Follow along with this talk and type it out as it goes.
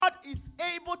is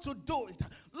able to do it.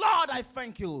 Lord, I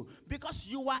thank you because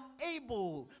you are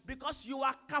able, because you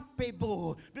are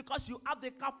capable, because you have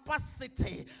the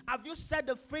capacity. Have you said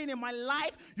the thing in my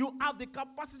life? You have the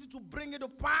capacity to bring it to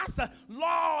pass.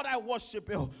 Lord, I worship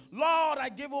you. Lord, I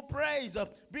give you praise.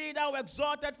 Be thou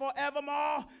exalted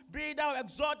forevermore. Be thou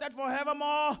exalted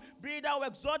forevermore. Be thou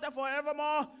exalted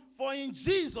forevermore. For in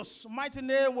Jesus' mighty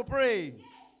name we pray.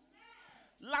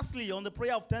 Lastly, on the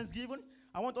prayer of thanksgiving,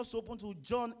 I want us to open to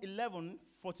John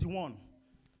 11:41.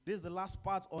 This is the last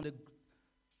part on the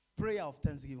prayer of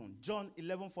thanksgiving. John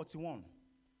 11:41.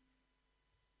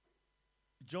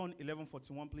 John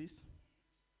 11:41, please.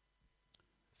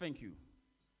 Thank you.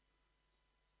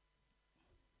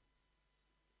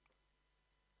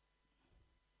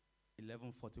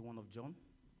 (11:41) of John.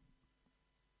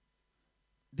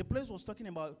 The place was talking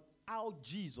about how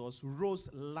Jesus rose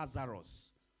Lazarus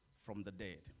from the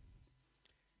dead.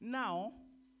 Now,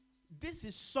 this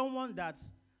is someone that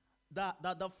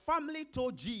the family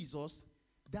told Jesus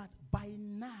that by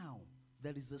now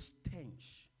there is a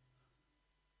stench.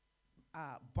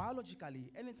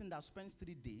 Biologically, anything that spends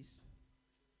 3 days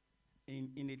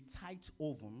in a tight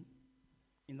oven,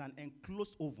 in an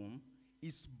enclosed oven,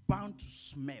 is bound to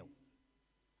smell.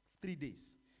 3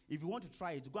 days. If you want to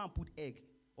try it, go and put egg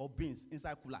or beans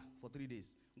inside cooler for 3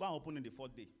 days. Go and open it the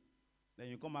 4th day. Then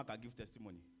you come back and give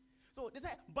testimony. So they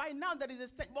said, by now there is a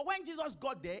stench. But when Jesus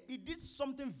got there, he did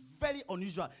something very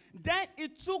unusual. Then he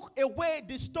took away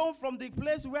the stone from the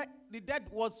place where the dead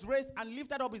was raised and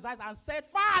lifted up his eyes and said,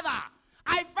 Father,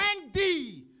 I thank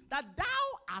thee that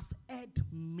thou hast heard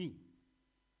me.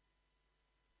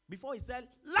 Before he said,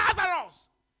 Lazarus,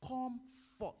 come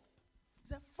forth. He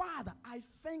said, Father, I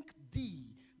thank thee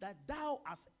that thou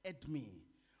hast heard me.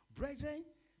 Brethren,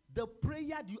 the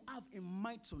prayer you have in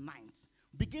mind tonight,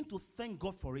 begin to thank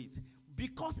God for it.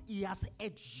 Because he has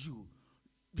heard you.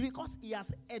 Because he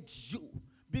has heard you.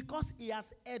 Because he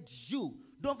has heard you.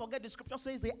 Don't forget the scripture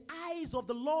says the eyes of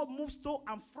the Lord move to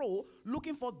and fro,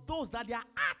 looking for those that their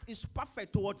heart is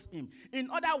perfect towards him. In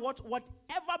other words,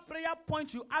 whatever prayer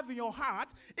point you have in your heart,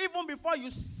 even before you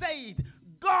say it,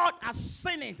 God has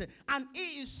seen it, and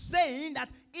he is saying that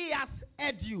he has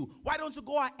heard you. Why don't you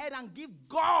go ahead and give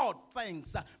God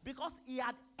thanks? Because he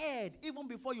had heard even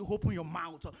before you open your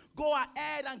mouth. Go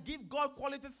ahead and give God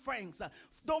quality thanks.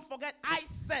 Don't forget, I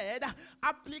said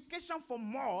application for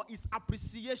more is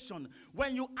appreciation.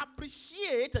 When you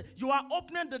appreciate, you are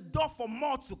opening the door for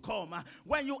more to come.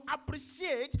 When you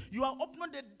appreciate, you are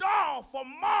opening the door for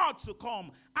more to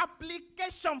come.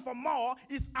 Application for more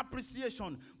is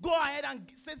appreciation. Go ahead and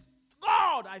say,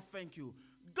 God, I thank you.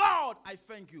 God, I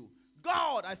thank you.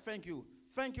 God, I thank you.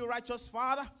 Thank you, righteous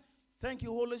Father. Thank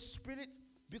you, Holy Spirit,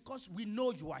 because we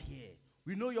know you are here.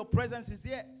 We know your presence is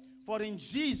here. For in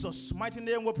Jesus' mighty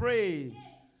name we pray.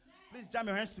 Please jam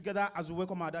your hands together as we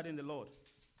welcome our Daddy in the Lord.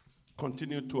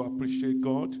 Continue to appreciate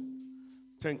God.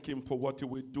 Thank him for what he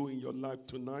will do in your life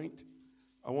tonight.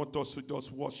 I want us to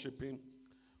just worship him.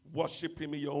 Worship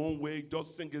him in your own way.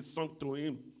 Just sing a song to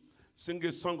him. Sing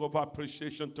a song of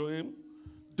appreciation to him.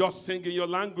 Just sing in your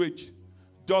language.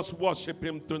 Just worship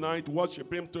him tonight.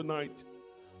 Worship him tonight.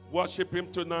 Worship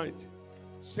him tonight.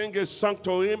 Sing a song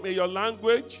to him in your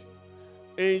language.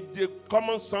 In the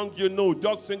common song you know,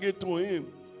 just sing it to him.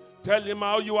 Tell him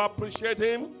how you appreciate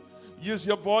him. Use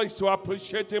your voice to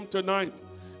appreciate him tonight.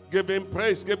 Give him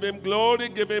praise, give him glory,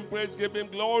 give him praise, give him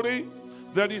glory.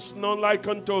 There is none like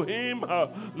unto him.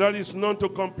 There is none to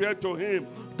compare to him.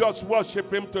 Just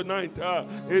worship him tonight.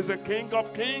 He's the King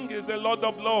of kings. He's the Lord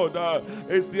of lords.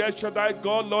 He's the El Shaddai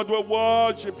God. Lord, we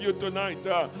worship you tonight.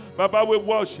 Baba, we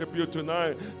worship you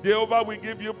tonight. Jehovah, we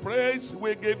give you praise.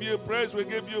 We give you praise. We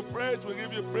give you praise. We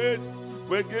give you praise.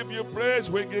 We give you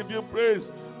praise. We give you praise.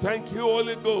 Thank you,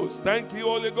 Holy Ghost. Thank you,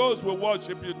 Holy Ghost. We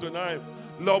worship you tonight.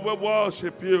 Lord, we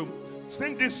worship you.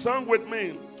 Sing this song with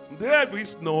me. There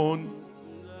is none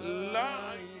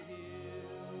like him.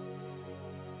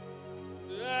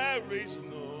 There is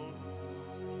none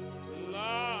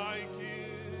like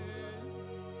him.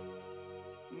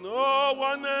 No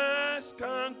one else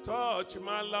can touch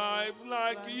my life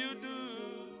like you do.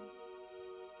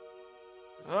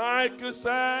 I could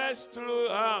search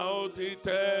throughout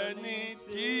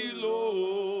eternity,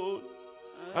 Lord,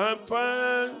 and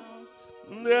find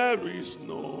there is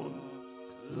none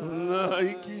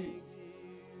like him.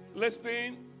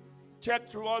 Listen,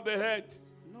 check throughout the head.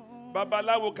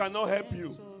 Babalawo cannot help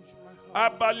you.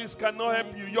 Abalis cannot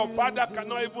help you. Your father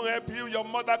cannot even help you. Your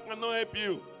mother cannot help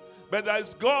you. But there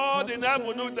is God in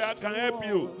heaven that can help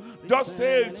you. Just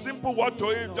say a simple word to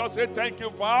him. Just say, thank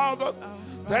you, Father.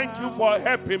 Thank you for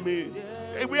helping me.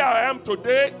 Where I am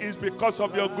today is because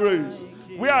of your grace.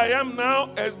 Where I am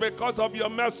now is because of your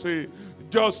mercy.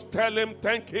 Just tell him,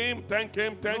 thank him, thank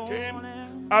him, thank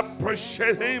him.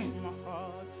 Appreciate him.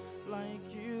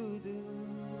 Like you do.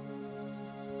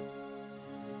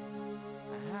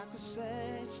 I could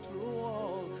search through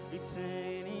all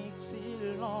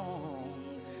eternity long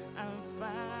and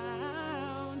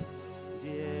found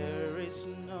there is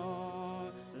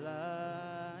none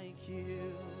like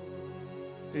you.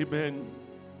 Amen.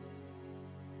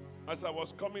 As I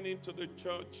was coming into the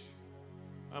church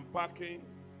and parking,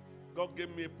 God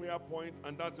gave me a prayer point,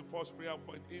 and that's the first prayer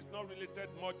point. It's not related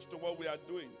much to what we are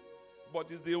doing, but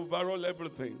it's the overall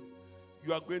everything.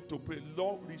 You are going to pray,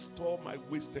 Lord, restore my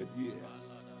wasted years.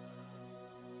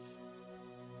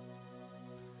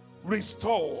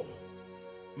 Restore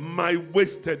my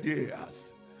wasted years.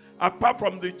 Apart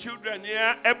from the children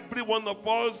here, every one of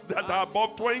us that are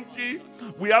above 20,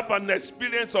 we have an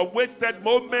experience of wasted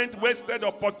moment, wasted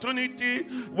opportunity,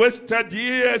 wasted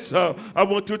years. I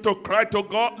want you to cry to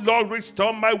God, Lord,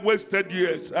 restore my wasted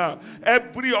years.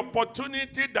 Every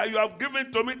opportunity that you have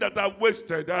given to me that I've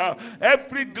wasted,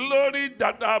 every glory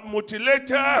that I've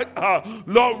mutilated,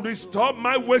 Lord, restore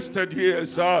my wasted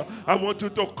years. I want you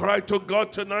to cry to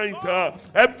God tonight.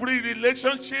 Every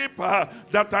relationship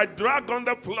that I drag on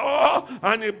the floor,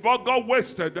 and it got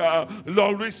wasted.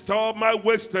 Lord, restore my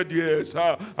wasted years.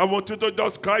 I want you to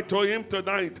just cry to him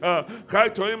tonight. Cry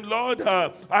to him, Lord,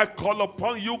 I call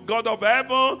upon you, God of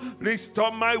heaven,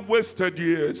 restore my wasted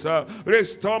years.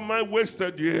 Restore my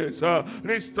wasted years.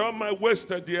 Restore my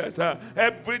wasted years.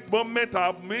 Every moment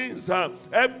I miss,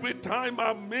 every time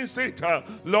I miss it,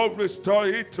 Lord, restore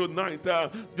it tonight.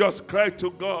 Just cry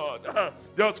to God.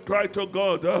 Just cry to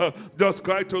God. Just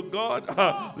cry to God.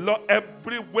 Lord,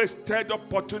 every wasted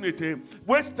opportunity,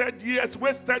 wasted years,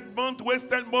 wasted month,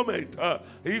 wasted moment.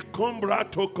 He kumbra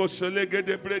to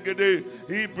koshelegede bregede.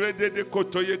 He bredede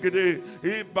kotoyegede.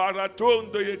 He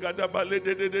baratondo yegada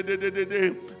balede.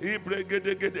 He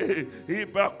bregede gede. He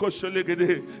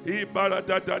bakoshelegede. He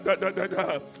barada da da da da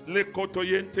da. Le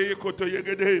kotoyente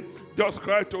kotoyegede. Just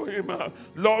cry to him,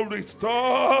 Lord,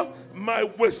 restore my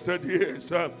wasted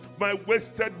years, my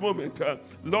wasted moment.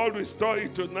 Lord, restore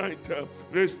it tonight.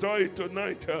 Restore it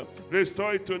tonight.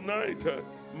 Restore it tonight.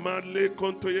 Male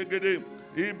konto yegede,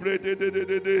 ibrede de de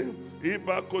de de,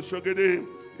 ibako shogede,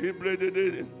 ibrede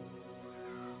de.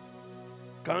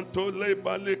 Kanto le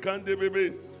bale kande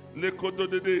bebe, le kodo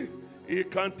de de,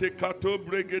 ikante kato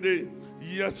bregede.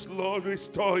 Yes, Lord,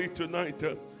 restore it tonight.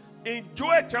 In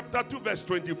Joel chapter 2 verse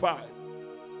 25,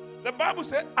 the Bible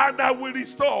says, and I will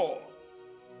restore.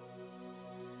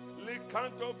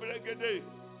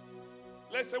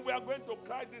 Let's say we are going to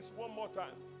cry this one more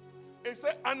time. It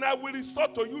said, and I will restore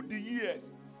to you the years.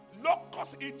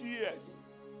 Locusts eat years.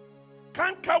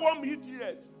 Cankerworm eat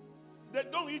years. They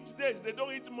don't eat days, they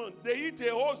don't eat months. They eat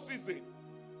a whole season.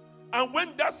 And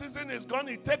when that season is gone,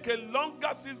 it takes a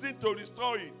longer season to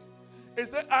restore it. He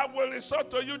said, I will restore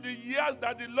to you the years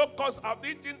that the locusts have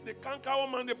eaten, the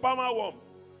cankerworm and the palmerworm.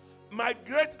 My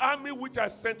great army which I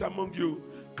sent among you.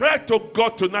 Cry to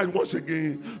God tonight once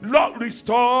again. Lord,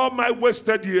 restore my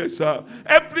wasted years.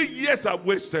 Every years I've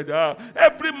wasted.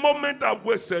 Every moment I've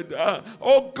wasted.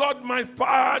 Oh God, my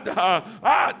Father.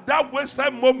 That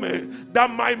wasted moment that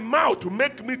my mouth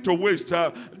make me to waste.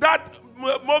 That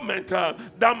moment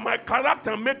that my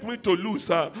character make me to lose.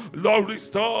 Lord,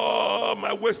 restore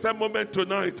my wasted moment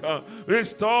tonight.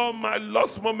 Restore my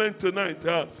lost moment tonight.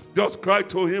 Just cry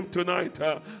to him tonight.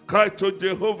 Cry to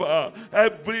Jehovah.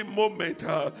 Every moment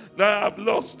that I've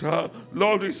lost,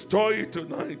 Lord, restore it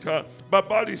tonight.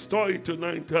 Baba, restore it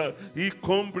tonight. He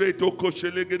combre to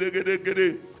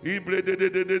koshelegede.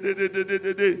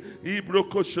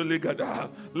 Ibrokoshlegada.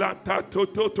 La tato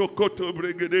to koto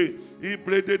bregede.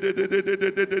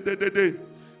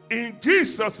 In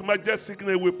Jesus' majestic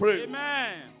name we pray.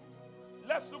 Amen.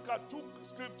 Let's look at two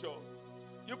scriptures.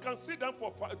 You can sit down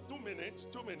for 2 minutes.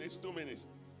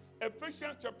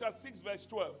 Ephesians chapter 6 verse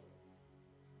 12.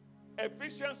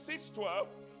 Ephesians 6:12.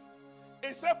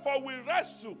 It said, for we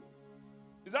wrestle.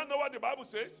 Is that not what the Bible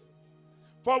says?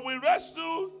 For we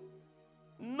wrestle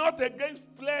not against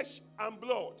flesh and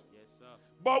blood, Yes, sir.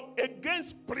 but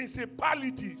against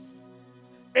principalities,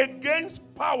 against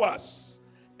powers,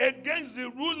 against the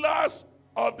rulers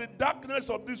of the darkness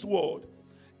of this world.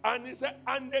 And he said,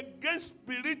 and against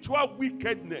spiritual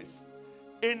wickedness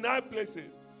in high places.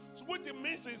 So what it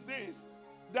means is this: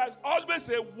 there's always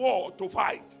a war to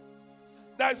fight.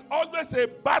 There's always a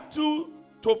battle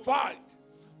to fight.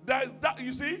 There's that,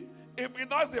 you see, if it's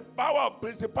not the power of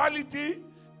principality,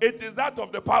 it is that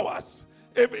of the powers.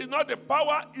 If it's not the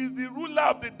power, it's the ruler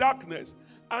of the darkness.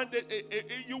 And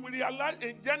you will realize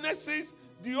in Genesis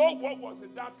The whole world was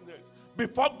in darkness.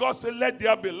 Before God said, let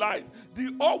there be light.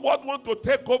 The whole world want to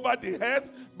take over the earth.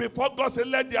 Before God said,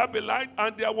 let there be light,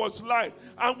 and there was light.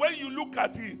 And when you look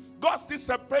at it, God still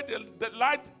separated the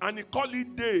light, and he called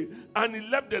it day. And he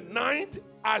left the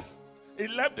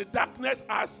darkness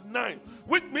as night,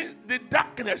 which means the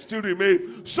darkness still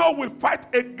remains. So we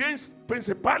fight against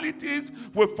principalities,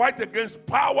 we fight against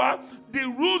power, the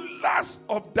rulers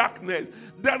of darkness.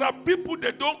 There are people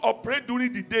that don't operate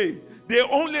during the day. They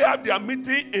only have their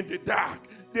meeting in the dark.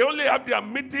 They only have their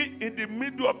meeting in the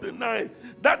middle of the night.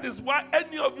 That is why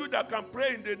any of you that can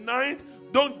pray in the night,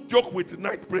 don't joke with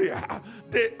night prayer.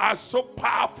 They are so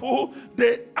powerful.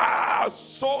 They are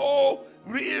so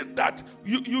real that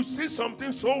you see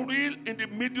something so real in the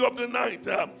middle of the night.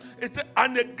 It's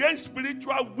and against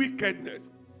spiritual wickedness.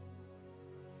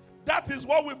 That is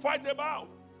what we fight about.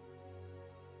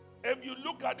 If you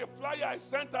look at the flyer I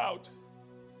sent out,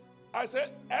 I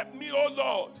said, help me, oh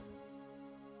Lord.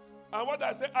 And what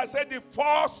I said, the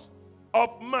force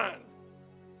of man.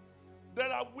 There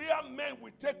are where men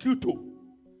will take you to,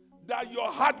 that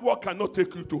your hard work cannot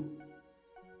take you to.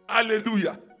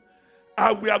 Hallelujah.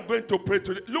 And we are going to pray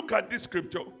today. Look at this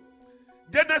scripture.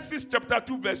 Genesis chapter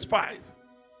 2 verse 5.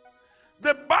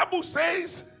 The Bible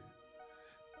says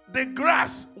the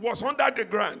grass was under the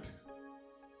ground.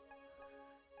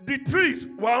 The trees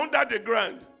were under the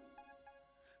ground.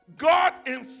 God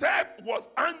himself was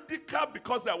handicapped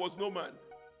because there was no man.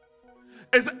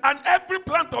 And every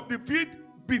plant of the field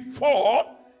before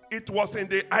it was in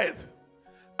the earth.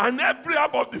 And every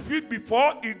herb of the field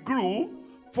before it grew,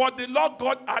 for the Lord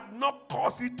God had not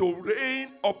caused it to rain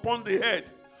upon the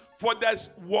earth, for there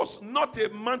was not a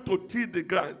man to till the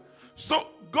ground. So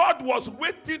God was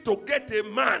waiting to get a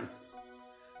man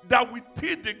that would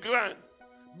till the ground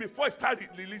before it started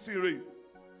releasing rain.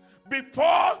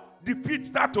 Before the field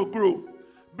start to grow,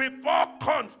 before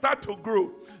corn start to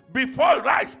grow, before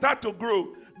rice start to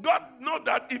grow, God knows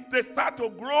that if they start to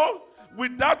grow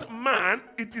without man,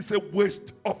 it is a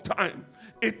waste of time.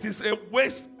 It is a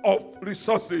waste of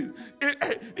resources.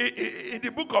 In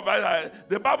the book of Isaiah,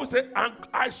 the Bible says, and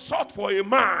I sought for a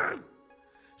man.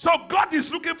 So God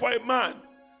is looking for a man.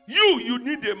 You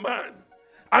need a man.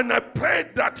 And I pray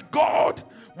that God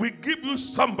will give you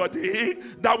somebody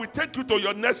that will take you to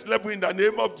your next level in the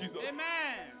name of Jesus. Amen.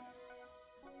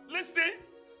 Listen,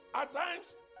 at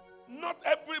times, not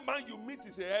every man you meet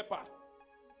is a helper.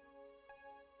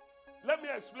 Let me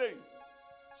explain.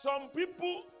 Some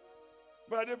people,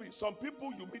 Brother David, some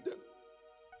people you meet them,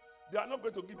 they are not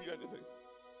going to give you anything.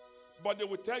 But they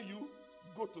will tell you,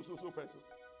 go to so person.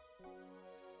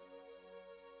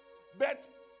 But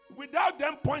without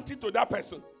them pointing to that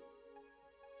person,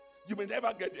 you may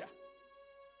never get there.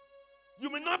 You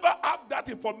may never have that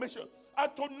information.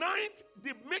 And tonight,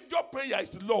 the major prayer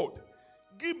is, Lord,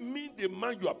 give me the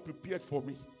man you have prepared for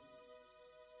me.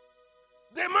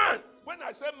 The man, when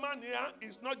I say man here,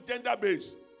 it's not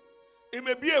gender-based. It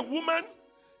may be a woman,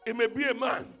 it may be a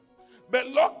man. But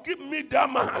Lord, give me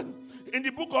that man. In the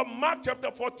book of Mark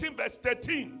chapter 14, verse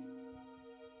 13.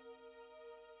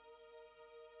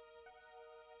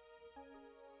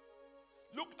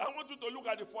 Look, I want you to look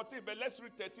at the 14, but let's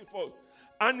read 13 first.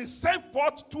 And he sent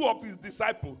forth two of his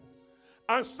disciples,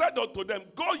 and said unto them,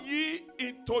 go ye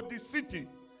into the city,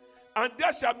 and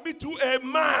there shall meet you a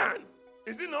man.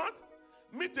 Is it not?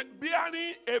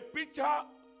 Bearing a pitcher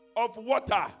of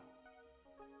water.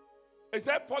 He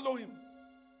said, follow him.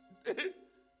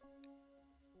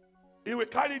 He will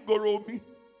carry Goromi,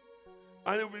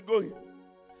 and he will go.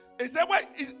 He said, well,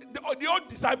 the old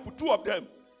disciple, two of them,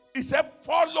 he said,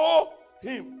 follow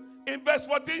him. In verse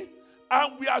 14,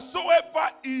 and wheresoever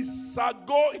is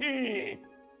going.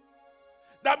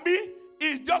 That means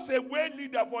he's just a way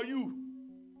leader for you.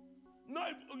 No,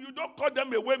 you don't call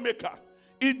them a way maker.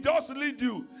 He just lead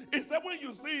you. He said, when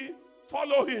you see,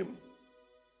 follow him.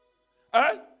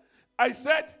 I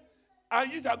said,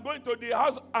 and ye shall go into the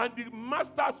house, and the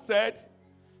master said,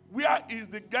 where is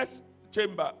the guest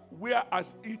chamber? Where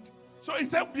is it? So he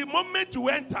said, the moment you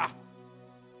enter,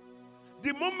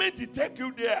 the moment he take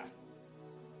you there,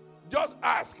 just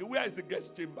ask, where is the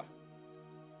guest chamber?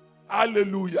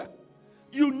 Hallelujah.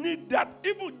 You need that.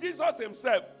 Even Jesus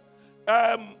himself,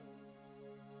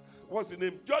 what's his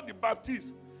name? John the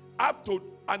Baptist, have to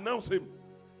announce him.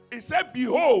 He said,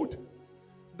 behold,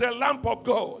 the Lamb of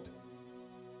God.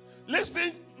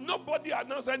 Listen, nobody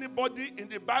announced anybody in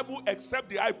the Bible except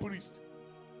the high priest.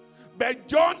 But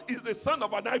John is the son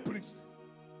of an high priest.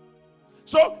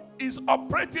 So he's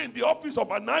operating in the office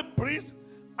of an high priest,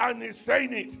 and he's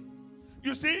saying it.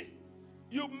 You see,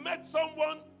 you met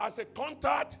someone as a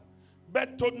contact,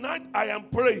 but tonight I am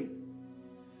praying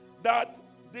that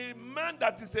The man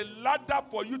that is a ladder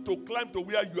for you to climb to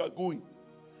where you are going,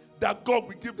 that God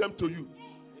will give them to you.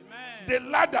 Amen. The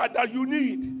ladder that you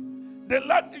need.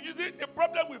 The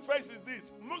problem we face is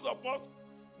this. Most of us,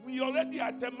 we already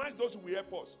itemize those who will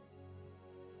help us.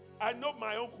 I know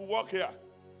my uncle work here.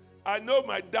 I know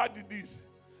my dad did this.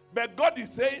 But God is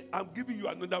saying, I'm giving you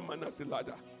another man as a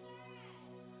ladder.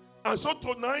 And so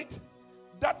tonight,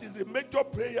 that is a major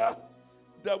prayer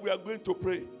that we are going to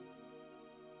pray.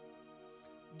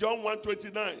 John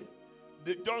 1:29.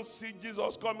 Did John see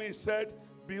Jesus coming? He said,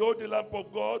 behold the Lamb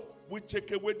of God, which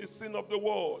take away the sin of the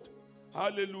world.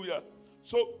 Hallelujah.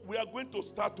 So we are going to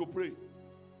start to pray.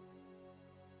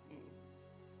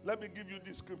 Let me give you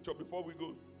this scripture before we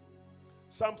go.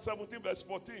 Psalm 17 verse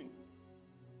 14.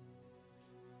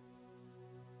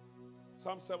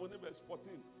 Psalm 17 verse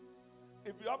 14.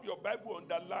 If you have your Bible,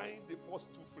 underline the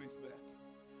first two phrases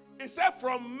there. It said,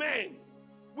 from men,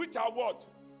 which are what?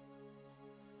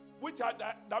 Which are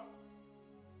the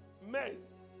men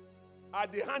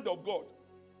at the hand of God.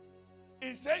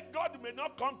 He said God may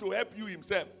not come to help you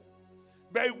himself,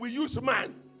 but we use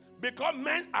man, because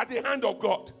men are the hand of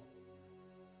God.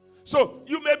 So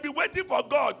you may be waiting for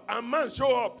God and man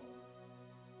show up.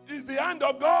 It's the hand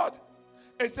of God.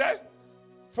 It said,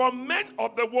 from men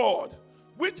of the world,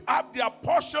 which have their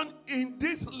portion in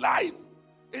this life.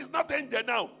 It's not angel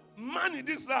now. Man in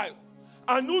this life.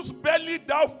 And whose belly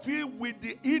thou fill with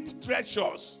the eat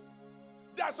treasures.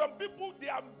 There are some people,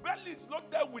 their belly is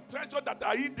not there with treasure that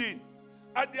are hidden.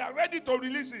 And they are ready to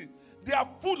release it. They are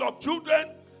full of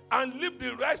children and leave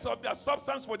the rest of their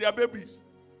substance for their babies.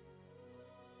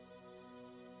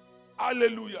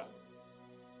 Hallelujah.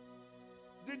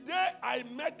 The day I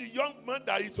met the young man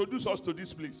that introduced us to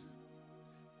this place,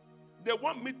 they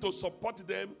want me to support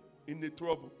them in the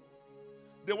trouble.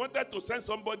 They wanted to send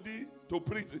somebody to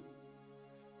prison.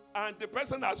 And the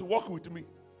person has worked with me.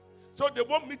 So they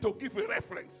want me to give a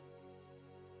reference.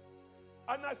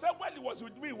 And I said, well, he was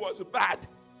with me, it was bad.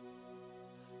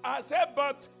 I said,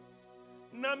 but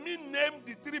Nami named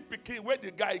the 3 pikin where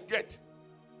the guy get.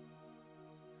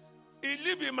 He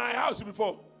lived in my house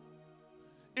before.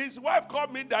 His wife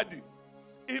called me daddy.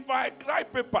 If I cry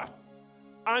paper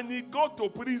and he go to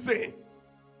prison,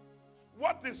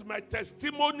 what is my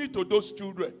testimony to those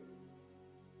children?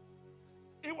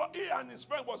 He and his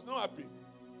friend was not happy.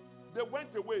 They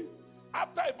went away.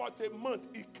 After about a month,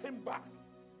 he came back.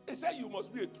 He said, you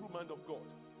must be a true man of God.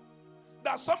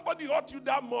 That somebody hurt you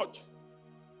that much,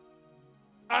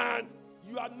 and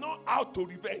you are not out to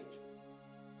revenge.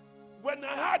 When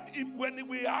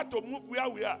we had to move where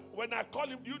we are, when I called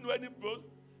him, do you know any bros?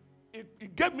 He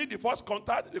gave me the first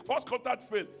contact. The first contact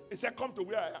failed. He said, come to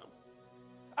where I am.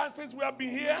 And since we have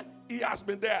been here, he has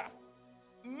been there.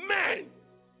 Man,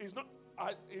 he's not.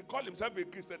 He called himself a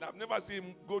Christian. I've never seen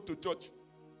him go to church.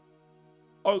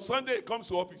 On Sunday, he comes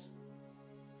to office.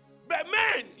 But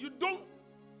man,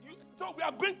 so we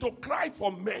are going to cry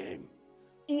for men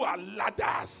who are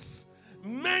ladders.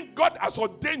 Men God has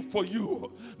ordained for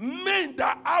you. Men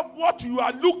that have what you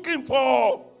are looking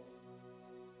for.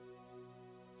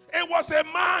 It was a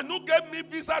man who gave me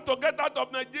visa to get out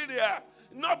of Nigeria.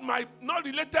 Not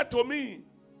related to me.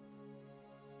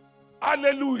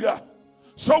 Hallelujah.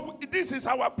 So this is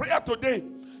our prayer today.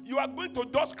 You are going to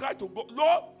just cry to God,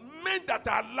 Lord, men that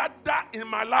are ladder in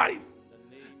my life.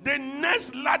 The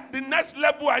next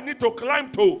level I need to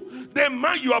climb to. The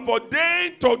man you have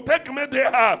ordained to take me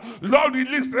there. Lord,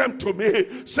 release them to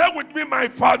me. Say with me, my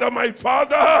Father, my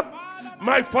Father.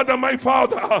 My Father, my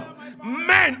Father.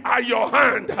 Men are your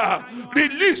hand.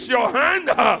 Release your hand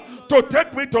to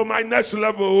take me to my next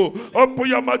level. Open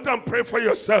your mouth and pray for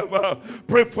yourself.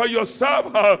 Pray for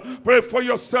yourself. Pray for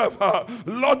yourself.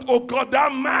 Lord, oh God,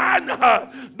 that man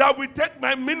that will take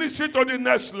my ministry to the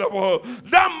next level.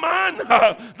 That man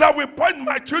that will point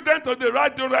my children to the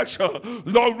right direction.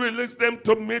 Lord, release them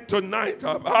to me tonight.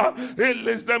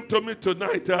 Release them to me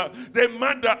tonight. The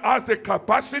man that has the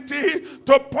capacity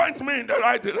to point me in the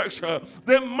right direction.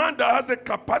 The man that has the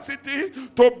capacity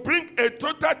to bring a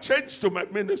total change to my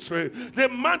ministry. The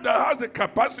man that has the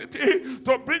capacity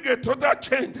to bring a total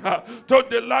change to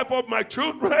the life of my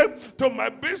children, to my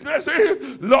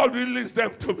businesses. Lord, release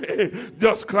them to me.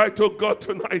 Just cry to God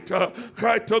tonight.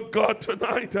 Cry to God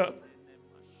tonight.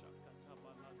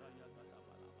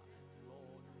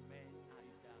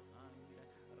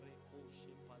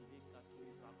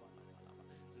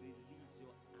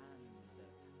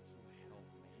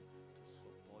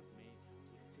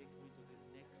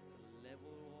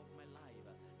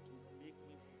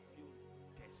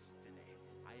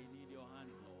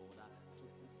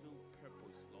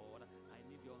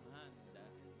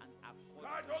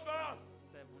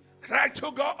 Cry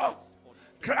to God.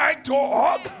 Cry to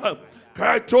God.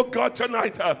 Cry to God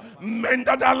tonight. Men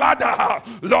that are ladder,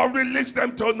 Lord, release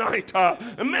them tonight.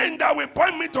 Men that will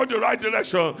point me to the right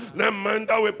direction. The men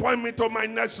that will point me to my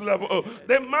next level.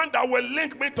 The man that will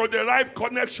link me to the right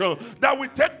connection. That will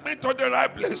take me to the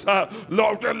right place.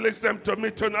 Lord, release them to me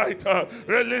tonight.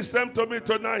 Release them to me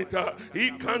tonight.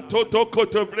 He can't to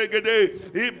koto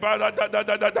bregede. He barada da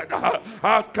da da da da.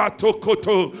 Akato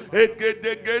koto.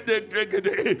 Egede gede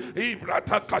gede. He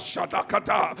brata kashada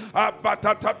kata.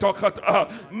 Abatata tokata.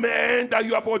 Men that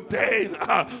you have ordained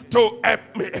to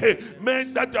help me.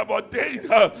 Men that you have ordained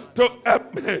to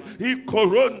help me. He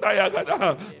koronda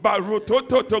yagada. Baruto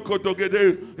to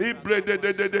kotogede. He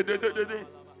brede.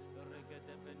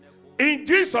 In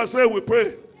Jesus' name we pray.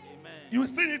 Amen. You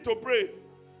still need to pray.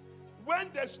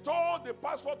 When they stole the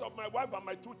passport of my wife and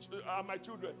my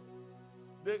children,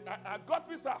 I got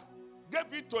visa,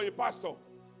 gave it to a pastor.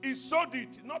 He sold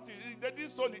it. They didn't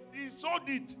steal it. He sold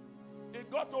it. He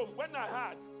got home. When I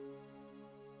had,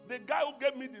 the guy who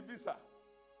gave me the visa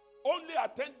only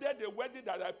attended the wedding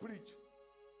that I preached.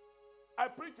 I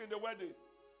preached in the wedding.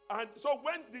 And so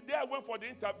when the day I went for the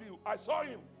interview, I saw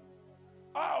him.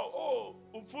 Oh,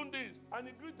 Umfundis. And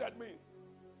he greeted me.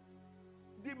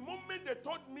 The moment they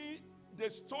told me they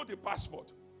stole the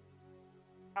passport,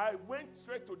 I went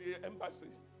straight to the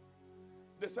embassy.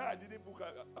 They said I didn't book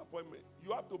an appointment.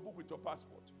 You have to book with your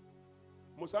passport.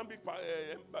 Mozambique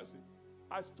embassy.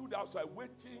 I stood outside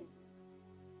waiting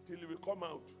till he will come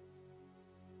out.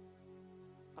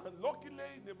 And luckily,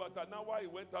 in about an hour, he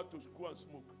went out to go and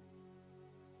smoke.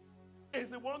 He's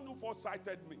the one who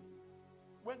foresighted me.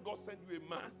 When God sent you a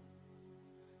man,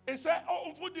 he said,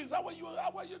 "Oh, Umfundis, how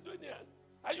are you doing here?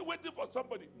 Are you waiting for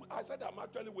somebody?" I said, "I'm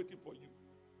actually waiting for you."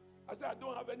 I said, "I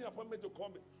don't have any appointment to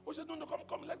come in." He said, "No,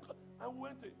 come, let's go." And we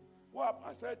went in. What happened?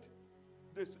 I said,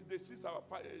 they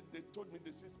told me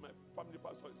they seized my family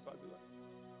passport in Swaziland.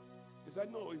 He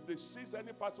said, "No, if they seize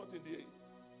any passport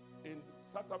in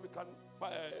South African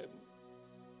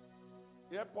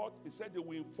airport," he said they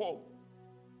will inform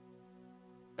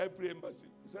every embassy.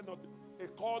 He said nothing. He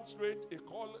called straight. He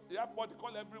called the airport. He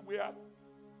called everywhere.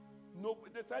 No,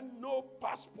 they said no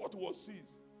passport was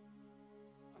seized.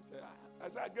 I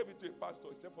said, "I gave it to a pastor."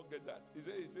 He said, "Forget that." He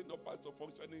said, "No pastor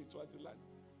functioning in Swaziland."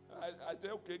 I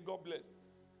said, "Okay, God bless."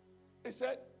 He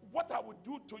said, "What I would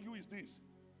do to you is this."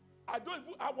 I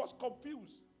was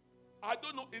confused. I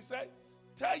don't know. He said,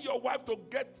 "Tell your wife to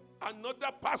get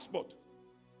another passport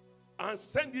and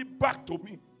send it back to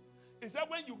me." He said,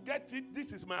 "When you get it,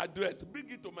 this is my address. Bring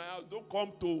it to my house. Don't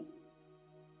come to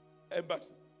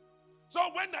embassy." So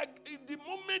the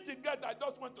moment he got, I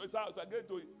just went to his house. I get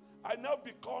to it. I now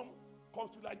become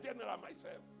consular general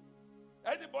myself.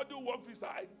 Anybody who wants visa,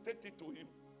 I take it to him.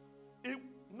 If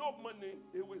no money,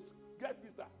 he will get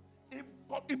visa.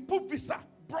 He put visa,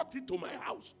 brought it to my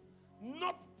house,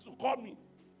 not to call me.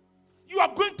 You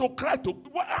are going to cry to.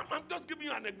 I'm just giving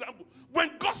you an example.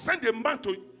 When God sent a man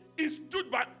to you, he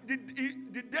stood by the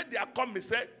day they are coming. He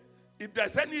said, "If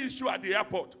there's any issue at the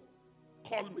airport,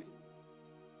 call me."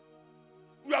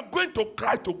 You are going to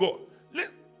cry to God.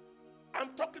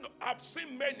 I've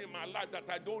seen men in my life that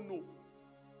I don't know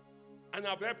and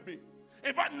have helped me.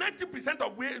 In fact, 90%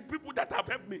 of people that have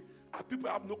helped me are people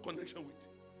I have no connection with.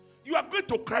 You are going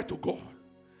to cry to God.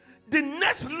 The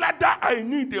next ladder I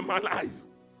need in my life.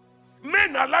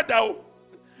 Men are ladder.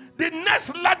 The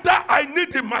next ladder I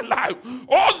need in my life.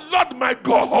 Oh Lord my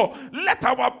God, let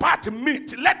our path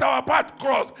meet. Let our path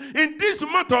cross. In this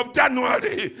month of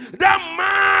January, that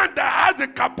man that has the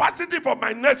capacity for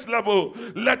my next level,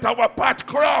 let our path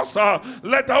cross.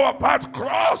 Let our path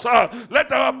cross.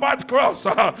 Let our path cross.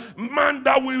 Man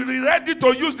that will be ready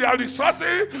to use their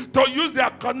resources, to use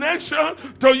their connection,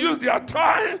 to use their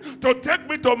time, to take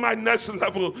me to my next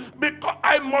level. Because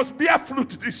I must bear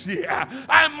fruit this year.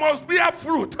 I must bear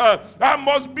fruit. I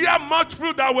must bear much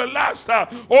fruit that will last.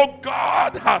 Oh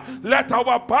God, let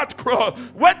our path cross.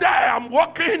 Whether I am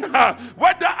walking,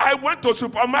 whether I went to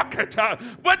supermarket,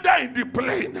 whether in the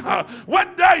plane,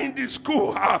 whether in the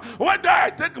school, whether I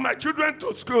take my children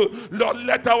to school, Lord,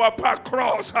 let our path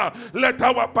cross. Let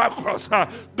our path cross.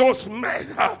 Those men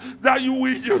that you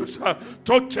will use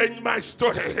to change my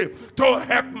story, to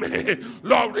help me,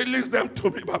 Lord, release them to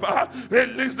me, Baba.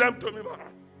 Release them to me, Baba.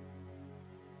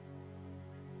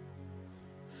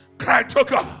 Cry to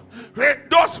God.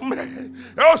 Those men,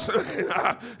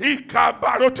 it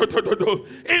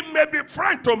may be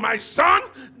friend to my son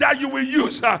that you will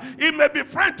use. It may be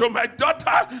friend to my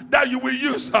daughter that you will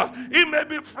use. It may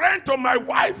be friend to my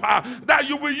wife that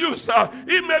you will use.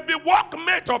 It may be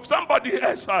workmate of somebody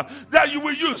else that you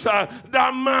will use.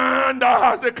 That man that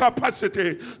has the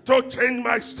capacity to change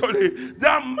my story.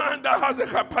 That man that has the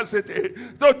capacity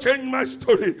to change my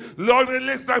story. Lord,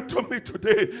 release them to me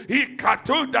today. He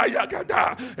katuda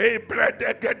yagada. He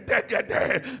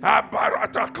bredegedegede.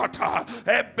 Abaratakata.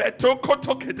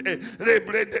 Ebetokotokede.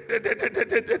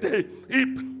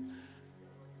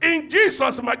 In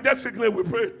Jesus' majestic name we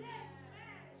pray.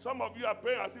 Some of you are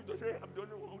praying as if to say, I'm the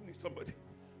only one who needs somebody.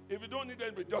 If you don't need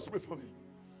anybody, just pray for me.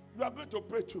 You are going to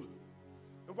pray too.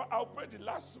 In fact, I'll pray the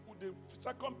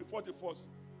second before the first.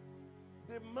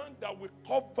 The man that will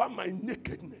cover my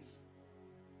nakedness.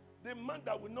 The man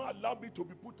that will not allow me to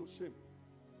be put to shame.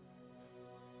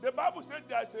 The Bible said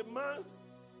there is a man.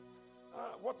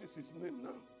 What is his name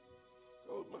now?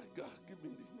 Oh my God, give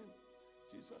me the name.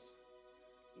 Jesus.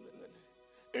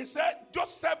 It said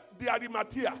Joseph the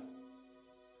Arimathea.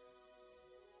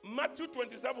 Matthew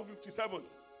 27:57.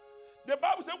 The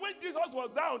Bible said when Jesus was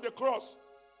down on the cross,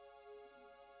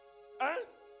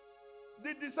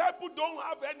 the disciples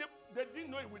they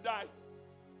didn't know he would die.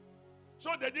 So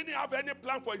they didn't have any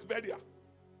plan for his burial.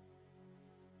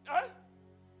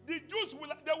 The Jews will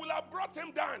have brought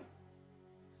him down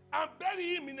and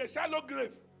bury him in a shallow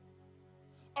grave.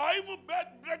 Or even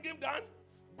break him down,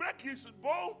 break his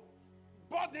bone,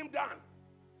 burn him down.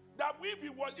 That if he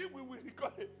will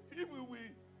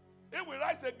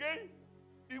rise again,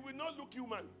 he will not look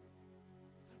human.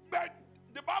 But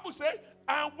the Bible says,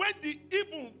 and when the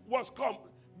evil was come,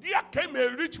 there came a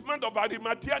rich man of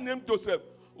Arimathea named Joseph,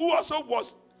 who also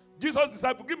was Jesus'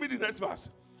 disciple. Give me the next verse.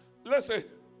 Let's say,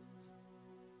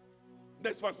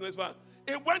 next verse.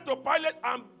 He went to Pilate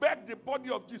and begged the body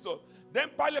of Jesus. Then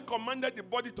Pilate commanded the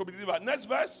body to be delivered. Next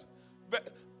verse.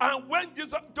 And when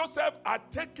Joseph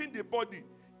had taken the body,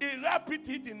 he wrapped it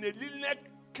in a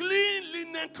clean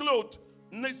linen cloth,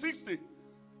 60,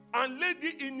 and laid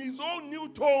it in his own new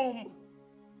tomb,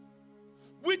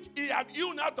 which he had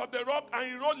hewn out of the rock,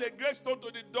 and he rolled a great stone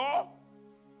to the door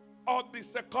of the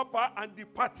sepulchre and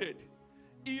departed.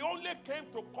 He only came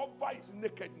to cover his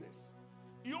nakedness.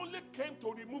 He only came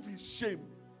to remove his shame.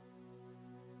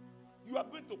 You are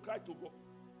going to cry to God.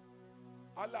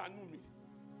 Allah Anuni.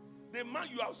 The man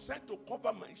you have sent to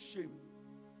cover my shame.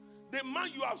 The man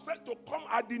you have sent to come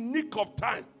at the nick of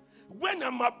time. When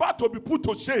I'm about to be put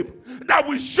to shame, that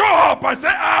will show up and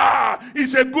say,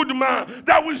 he's a good man.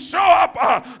 That will show up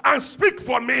and speak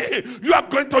for me. You are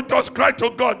going to just cry to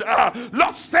God,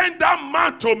 Lord, send that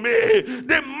man to me.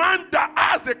 The man that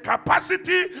has the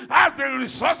capacity, has the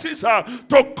resources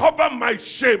to cover my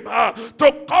shame,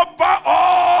 to cover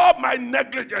all my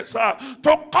negligence,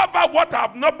 to cover what I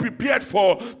have not prepared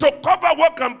for, to cover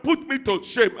what can put me to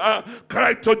shame.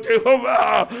 Cry to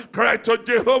Jehovah. Cry to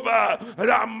Jehovah.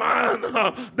 That man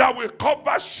that will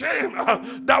cover shame,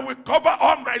 that will cover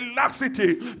all my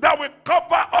laxity, that will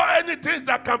cover all anything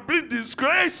that can bring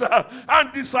disgrace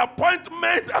and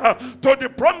disappointment to the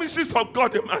promises of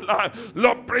God in my life.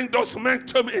 Lord, bring those men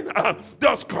to me.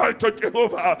 Just cry to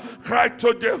Jehovah. Cry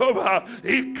to Jehovah.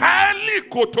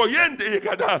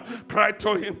 Cry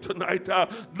to him tonight.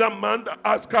 The man that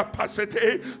has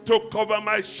capacity to cover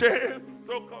my shame,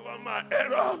 to cover my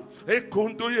error. He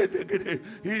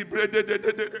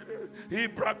he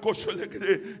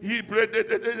brakosholegede, he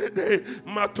bredededede,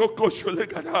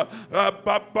 matokosholegada,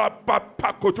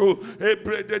 pakoto, he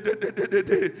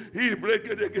bredededede, he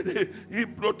bregedegede, he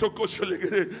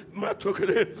protokosholegede,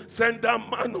 matokede. Send that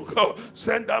man, oh God,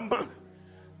 send that man.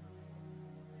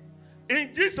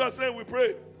 In Jesus' name we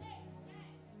pray.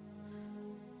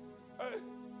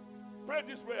 Pray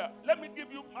this prayer. Let me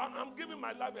give you, I'm giving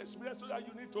my life experience so that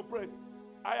you need to pray.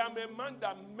 I am a man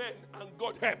that men and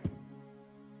God help.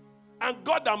 And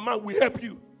God and man will help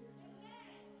you.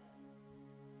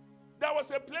 There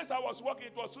was a place I was working.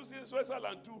 It was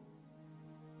Switzerland too.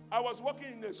 I was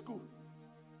working in a school.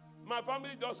 My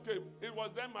family just came. It was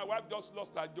then my wife just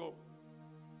lost her job.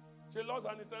 She lost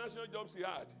an international job she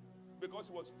had because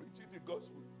she was preaching the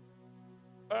gospel.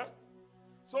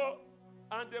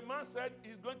 And the man said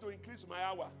he's going to increase my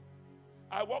hour.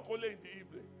 I work only in the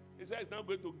evening. He said he's not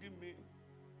going to give me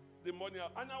the money.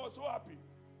 And I was so happy.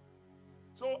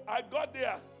 So I got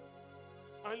there,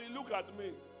 and he looked at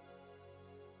me,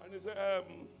 and he said,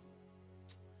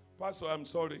 Pastor, I'm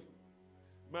sorry.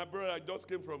 My brother just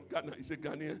came from Ghana. He's a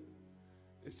Ghanaian.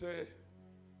 He said,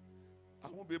 I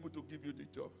won't be able to give you the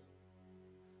job.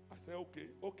 I said, okay.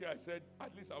 Okay, I said,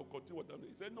 at least I'll continue what I'm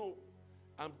doing. He said, no,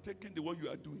 I'm taking the one you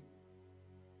are doing.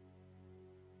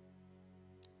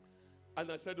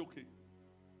 And I said, okay.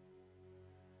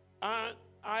 And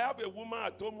I have a woman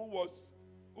at home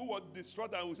who was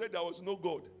distraught and who said there was no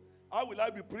God. How will I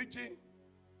be preaching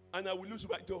and I will lose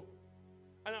my job?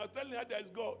 And I was telling her there is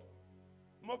God.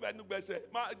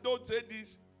 Don't say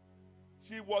this.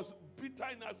 She was bitter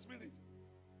in her spirit.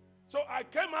 So I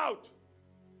came out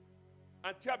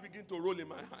and tears began to roll in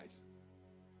my eyes.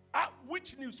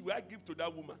 Which news will I give to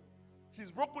that woman? She's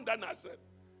broken down herself.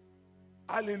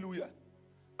 Hallelujah.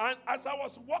 And as I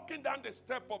was walking down the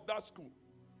step of that school,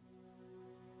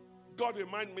 God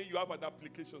reminded me you have an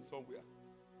application somewhere.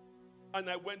 And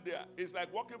I went there. It's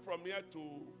like walking from here to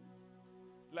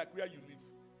like where you live.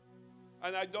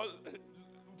 And I just,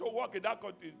 to walk in that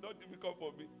country is not difficult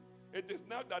for me. It is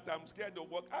now that I'm scared to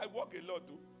walk. I walk a lot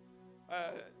too.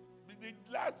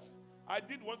 I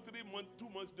did 2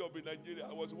 months job in Nigeria.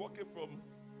 I was walking from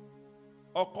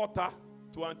Okota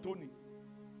to Antoni.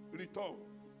 Return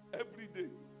every day.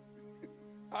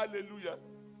 Hallelujah.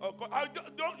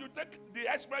 Don't you take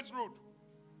the express road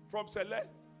from Sele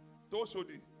to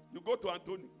Osodi. You go to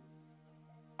Antoni.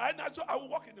 And so I will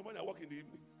walk in the morning, I walk in the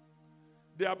evening.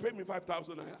 They are paying me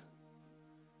 5,000 naira.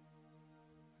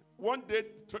 One day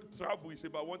travel is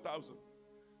about 1,000.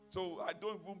 So I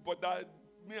don't even bother.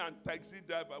 Me and taxi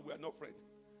driver, we are not friends.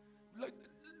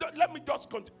 Let me just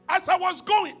continue. As I was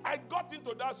going, I got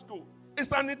into that school.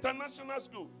 It's an international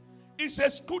school. It's a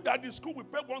school that the school will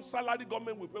pay one salary,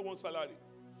 government will pay one salary.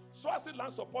 So I said,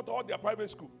 land support all their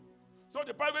private school. So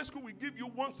the private school will give you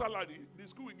one salary. The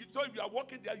school will give. So if you are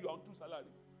working there, you are on 2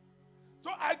 salaries.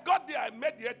 So I got there, I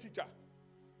met the head teacher.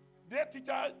 The head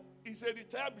teacher is a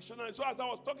retired missionary. So as I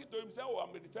was talking to him, he said, oh,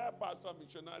 I'm a retired pastor,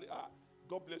 missionary.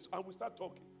 God bless you. And we start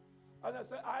talking. And I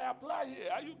said, I apply here.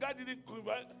 Are you guys didn't come?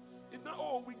 It's not,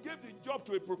 oh, we gave the job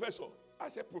to a professor. I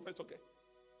said, professor, okay.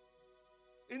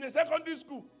 In a secondary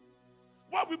school.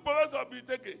 What will professor be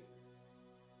taking?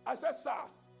 I said, sir,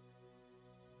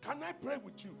 can I pray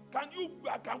with you? Can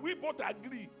we both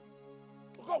agree?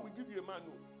 God will give you a man.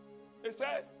 He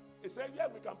said, yeah,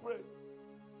 we can pray.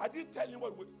 I didn't tell him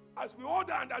what we. As we hold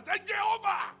hand, I said,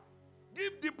 Jehovah,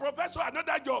 give the professor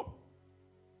another job.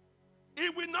 He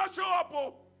will not show up.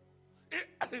 Oh.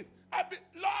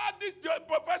 Lord, this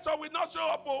professor will not show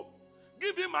up. Oh.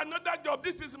 Give him another job.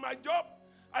 This is my job.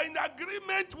 In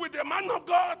agreement with the man of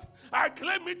God, I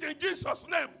claim it in Jesus'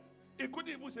 name. He couldn't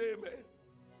even say amen.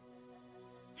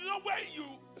 You know,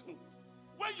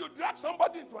 when you drag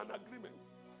somebody into an agreement,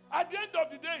 at the end of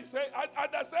the day, he said,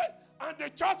 and the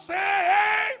church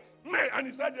said, amen. And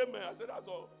he said, amen. I said, that's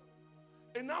all.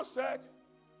 He now said,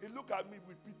 he looked at me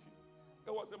with pity.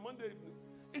 It was a Monday evening.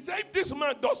 He said, if this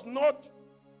man does not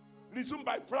resume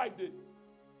by Friday,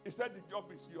 he said, the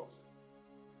job is yours.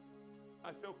 I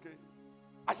said, okay.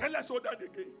 I said, let's hold that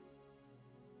again.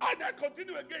 And I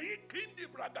continue again. He cleaned the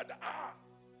bragada.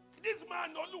 This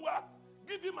man, Oluwa,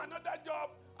 give him another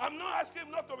job. I'm not asking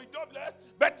him not to be jobless,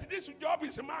 but this job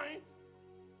is mine.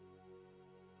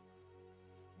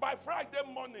 By Friday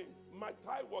morning, my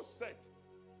tie was set,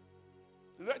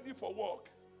 ready for work.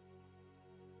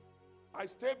 I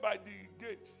stayed by the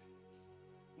gate,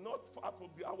 not far from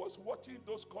I was watching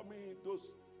those coming, those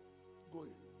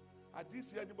going. I didn't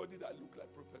see anybody that looked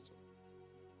like professor.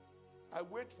 I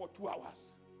waited for 2 hours.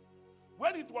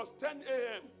 When it was 10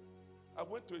 a.m., I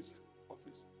went to his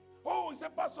office. Oh, he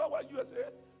said, Pastor, what are you?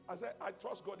 I said, I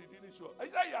trust God he didn't show up. He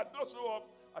said, he had not show up.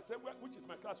 I said, which is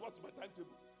my class? What's my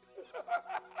timetable?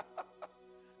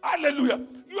 Hallelujah.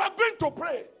 You are going to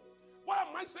pray. What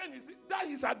am I saying is that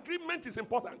his agreement is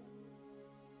important.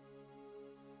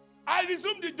 I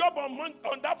resumed the job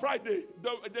on that Friday.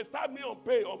 They started me on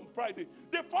pay on Friday.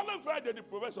 The following Friday, the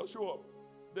professor showed up.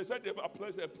 They said they've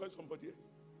employed somebody else.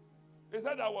 They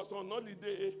said I was on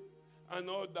holiday and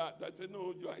all that. I said,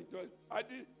 no, you are enjoying. I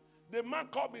did. The man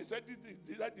called me and said,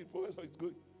 the professor is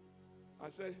good. I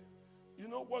said, you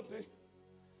know one thing?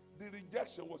 The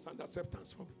rejection was an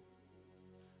acceptance for me.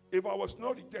 If I was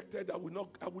not rejected, I would not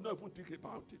even think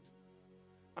about it.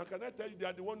 And can I tell you, they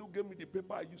are the one who gave me the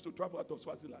paper I used to travel out of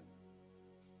Swaziland.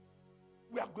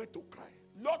 We are going to cry.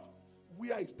 Lord,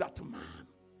 where is that man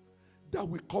that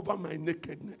will cover my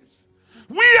nakedness?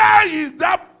 Where is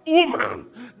that woman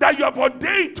that you have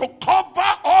ordained to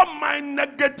cover all my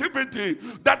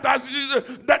negativity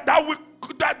that will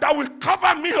that will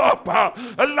cover me up.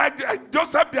 Like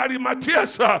Joseph the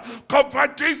Arimatheus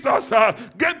covered Jesus.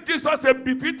 Gave Jesus a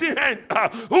befitting hand.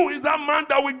 Who is that man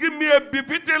that will give me a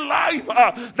befitting life?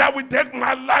 That will take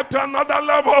my life to another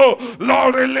level.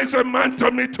 Lord, release a man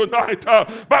to me tonight.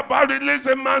 Papa, release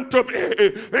a man to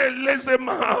me. Release a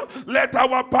man. Let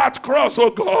our path cross, oh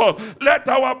God. Let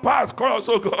our path cross,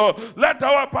 oh God. Let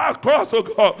our path cross, oh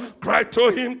God. Cry to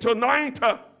him tonight.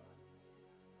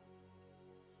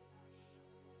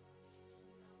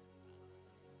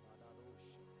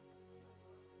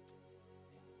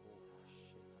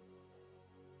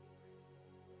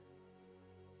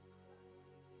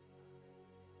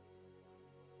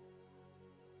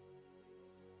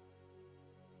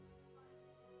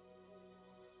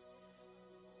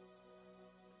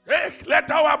 Hey, let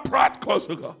our path cross,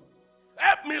 oh God.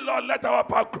 Help me, Lord, let our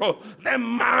path cross. The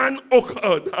man, oh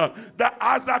God, that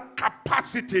has a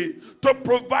capacity to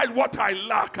provide what I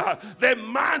lack. The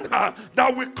man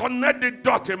that will connect the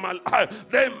dot in my life.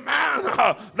 The man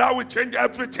that will change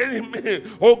everything in me.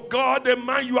 Oh God, the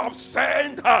man you have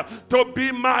sent to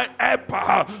be my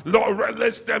helper. Lord,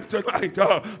 release them tonight.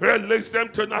 Release them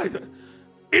tonight.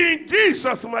 In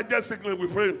Jesus' majestic name we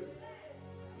pray.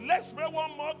 Let's pray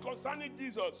one more concerning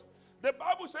Jesus. The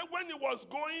Bible said when he was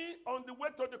going on the way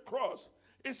to the cross,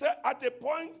 it said at a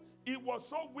point he was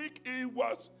so weak,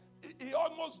 he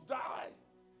almost died.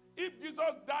 If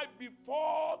Jesus died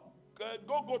before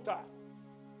Golgotha,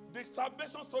 the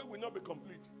salvation story will not be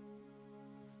complete.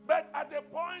 But at a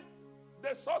point,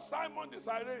 they saw Simon the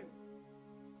Cyrene,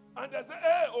 and they said,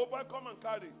 hey, oh boy, come and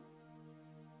carry.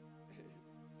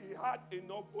 He had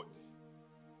enough body.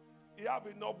 He had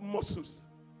enough muscles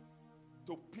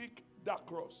to pick that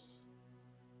cross.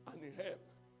 And he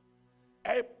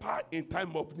help in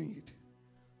time of need.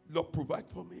 Lord, provide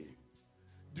for me.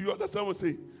 Do you understand what I'm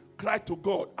saying? Cry to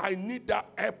God. I need that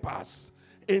helpers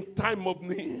in time of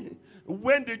need.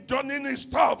 When the journey is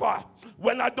tough,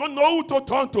 when I don't know who to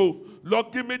turn to,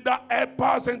 Lord, give me that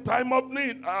helpers in time of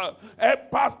need.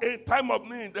 Helpers in time of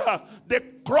need. The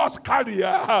cross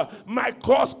carrier, my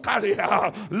cross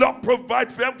carrier. Lord, provide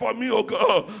them for me, oh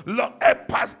God. Lord,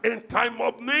 helpers in time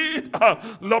of need.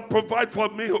 Lord, provide for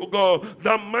me, oh God.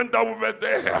 The man that will be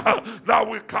there, that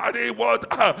will carry what?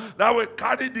 That will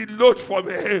carry the load for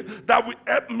me. That will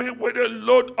help me with the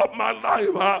load of my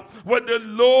life. With the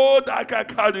load I can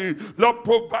carry. Lord,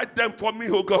 provide them for me,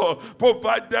 oh God.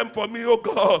 Provide them for me, oh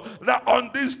God. That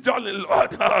on this journey,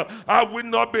 Lord, I will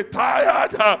not be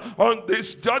tired. On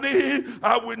this journey,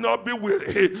 I will not be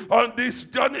weary. On this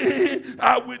journey,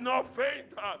 I will not faint.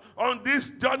 On this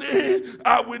journey,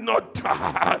 I will not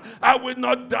die. I will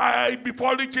not die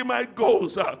before reaching my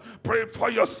goals. Pray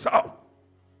for yourself.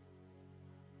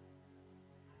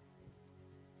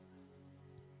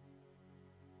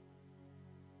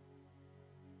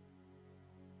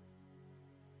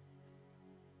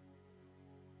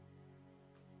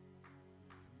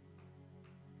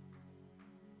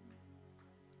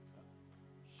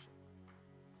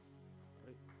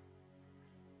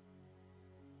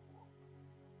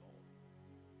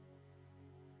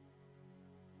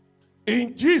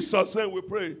 In Jesus' name we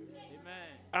pray. Amen.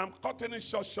 I'm cutting it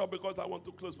short because I want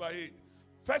to close by 8.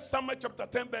 1 Samuel chapter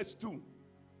 10 verse 2.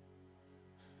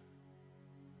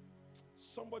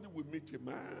 Somebody will meet a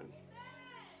man. Amen.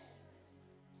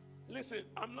 Listen,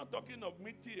 I'm not talking of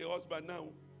meeting a husband now.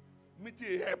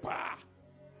 Meeting a helper.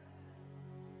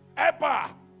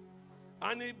 Helper.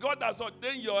 And if God has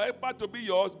ordained your helper to be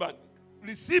your husband,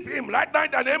 receive him right now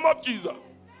in the name of Jesus.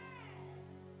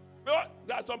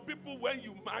 There are some people when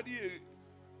you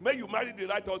marry the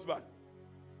right husband,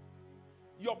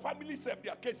 your family self,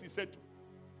 their case is settled.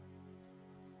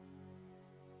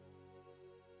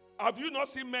 Have you not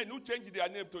seen men who change their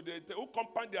name who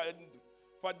compound their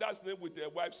father's name with their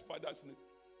wife's father's name?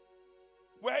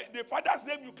 Where the father's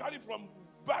name you carry from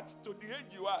birth to the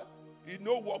age you are, it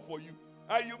no work for you.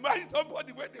 And you marry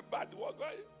somebody where the birth work.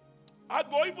 I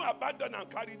go even abandon and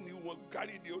carry the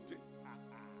old thing.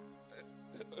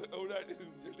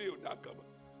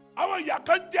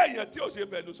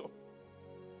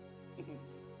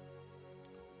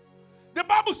 The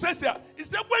Bible says here, it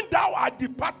said, when thou art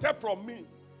departed from me,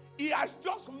 he has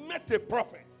just met a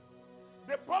prophet.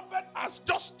 The prophet has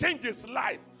just changed his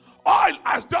life. Oil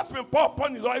has just been poured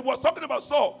upon his life. He was talking about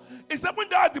Saul. He said, when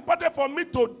thou art departed from me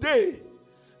today,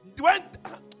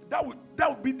 that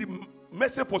would be the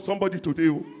message for somebody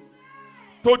today.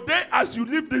 Today, as you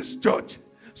leave this church,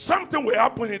 something will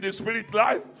happen in the spirit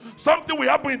life. Something will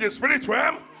happen in the spirit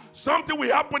realm. Something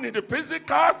will happen in the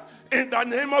physical. In the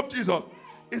name of Jesus.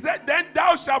 He said, then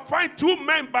thou shalt find two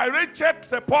men by Rachel's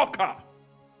sepulchre.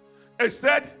 He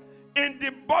said, in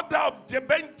the border of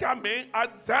Benjamin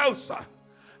at Zelsa,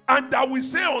 and that we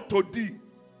say unto thee,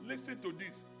 listen to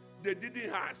this, they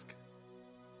didn't ask.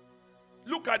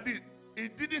 Look at this.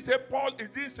 It didn't say Paul,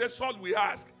 it didn't say Saul we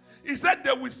ask. He said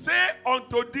they will say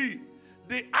unto thee,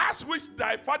 the ass which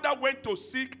thy father went to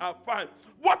seek and find.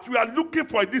 What you are looking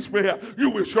for in this prayer,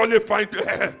 you will surely find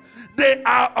it. They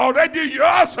are already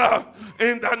yours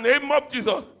in the name of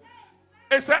Jesus.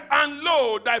 He said, and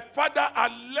lo, thy father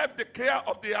had left the care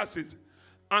of the asses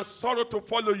and sorrow to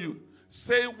follow you,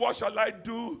 saying, what shall I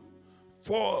do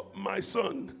for my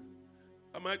son?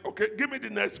 I'm like, okay, give me the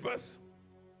next verse.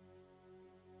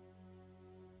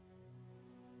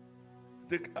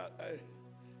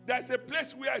 There's a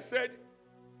place where I said,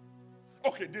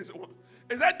 okay, this one.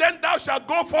 He said, then thou shalt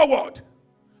go forward.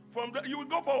 You will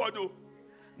go forward, though.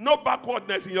 No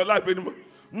backwardness in your life anymore.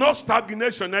 No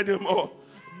stagnation anymore.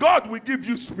 God will give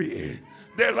you speed.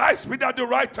 The right speed at the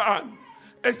right time.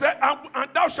 He said, and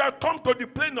thou shalt come to the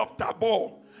plain of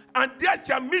Tabor, and there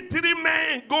shall meet 3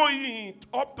 men going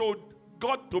up to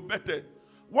God to Bethel.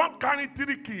 One carrying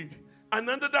 3 kids, and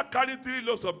another carrying 3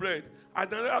 loaves of bread,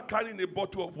 and another carrying a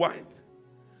bottle of wine.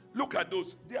 Look at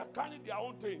those. They are carrying their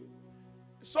own thing.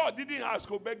 Saul didn't ask,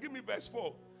 but give me verse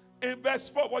 4. In verse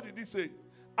 4, what did he say?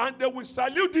 And they will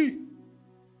salute thee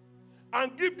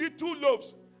and give thee 2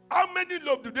 loaves. How many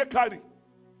loaves do they carry?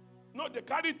 No, they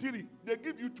carry 3. They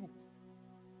give you 2.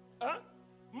 Huh?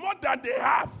 More than they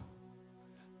have.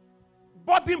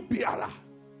 Burden bearer.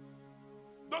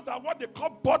 Those are what they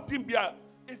call burden bearer.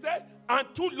 He said, and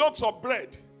 2 loaves of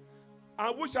bread.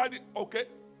 And which are okay,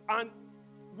 and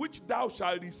which thou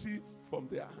shalt receive from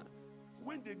their hand.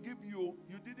 When they give you,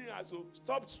 you didn't ask, so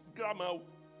stop grammar.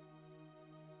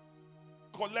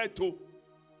 Collect.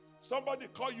 Somebody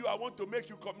call you, I want to make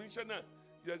you commissioner.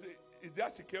 Yes, is there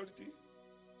security?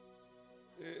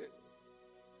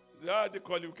 There are the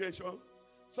qualification.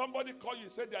 Somebody call you,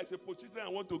 say there is a position I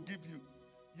want to give you.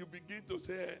 You begin to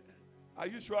say, are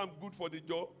you sure I'm good for the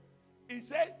job? He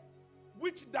said,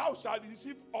 which thou shalt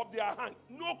receive of their hand.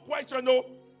 No question, no.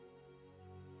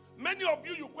 Many of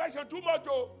you question too much,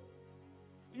 oh.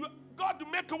 God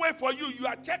will make a way for you. You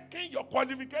are checking your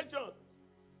qualification.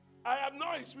 I have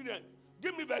no experience.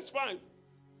 Give me verse 5.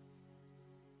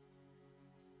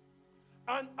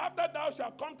 And after thou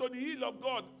shalt come to the hill of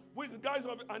God, with the guys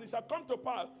of, and it shall come to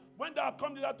pass, when thou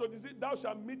come thither to the sea, thou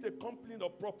shalt meet a company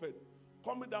of prophets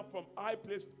coming down from high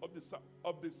place of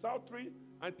the south tree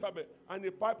and tablet, and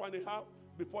a pipe and a harp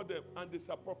before them, and they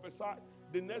shall prophesy.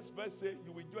 The next verse says,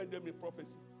 you will join them in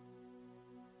prophecy.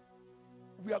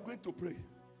 We are going to pray.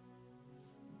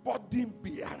 Burden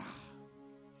bearer.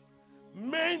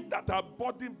 Men that are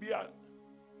burden bearer.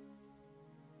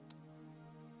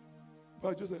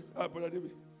 But Joseph, Brother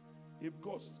David, if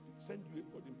God send you a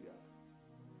burden bearer,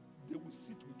 they will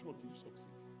sit with you until you succeed.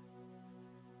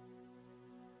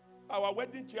 Our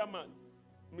wedding chairman,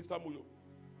 Mr. Muyo,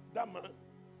 that man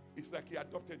is like he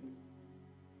adopted me.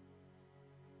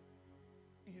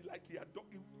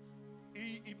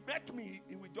 He met me,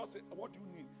 he will just say, what do you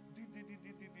need?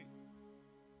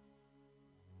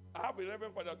 I have a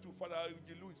reverend father too, Father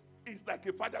Louis. He's like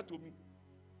a father to me.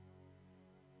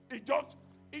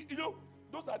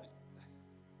 Those are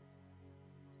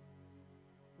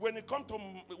when it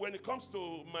comes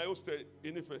to my hostel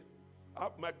in Ife,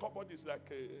 my cupboard is like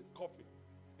a coffee.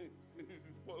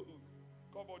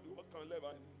 Cupboard what can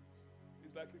level.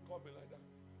 It's like a coffee like that.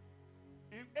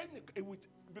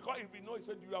 Because if you know, he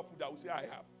said, do you have food? I will say, I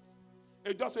have.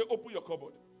 It just say, open your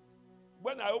cupboard.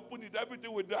 When I open it,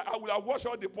 everything will dry. I will have washed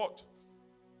all the pot.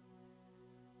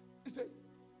 He said,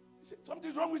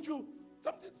 something's wrong with you.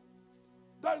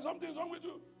 There is something wrong with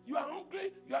you. You are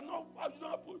hungry. You don't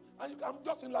have food. And I'm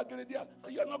just in Lagredia,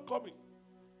 and you are not coming.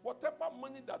 Whatever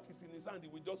money that is in his hand, he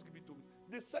will just give it to me.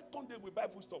 The second day we buy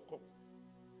food stuff, come.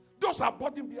 Those are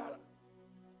burden bearer.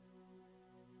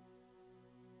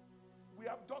 We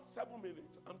have just 7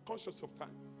 minutes. I'm conscious of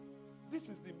time. This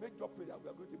is the major prayer we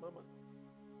are going to, Mama.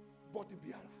 Burden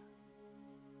bearer.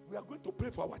 We are going to pray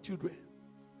for our children.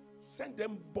 Send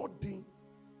them burden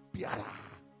bearer.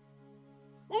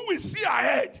 Who will see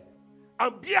ahead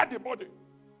and bear the burden.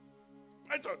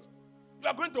 Precious. You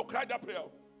are going to cry that prayer.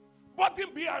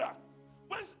 Burden bearer.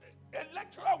 When a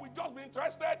lecturer will just be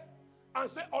interested and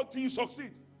say until you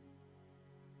succeed.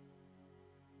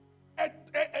 A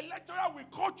lecturer will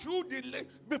coach you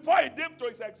before he came to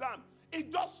his exam. He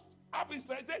just have his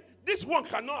say, this one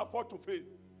cannot afford to fail.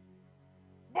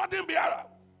 Burden bearer.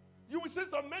 You will see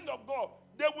some men of God,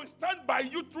 they will stand by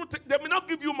you through. They may not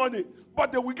give you money,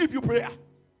 but they will give you prayer.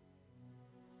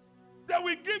 They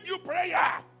will give you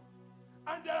prayer.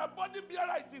 And there are burden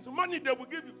bearer, it is money they will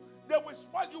give you. They will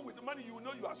spoil you with the money, you will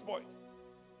know you are spoiled.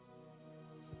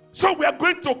 So we are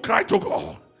going to cry to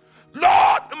God.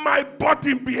 Lord, my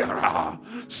burden bearer,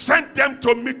 send them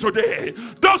to me today.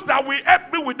 Those that will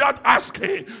help me without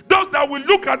asking. Those that will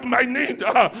look at my need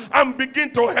and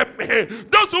begin to help me.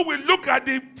 Those who will look at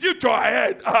the future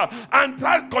ahead and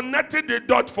try connecting the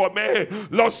dots for me.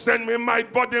 Lord, send me my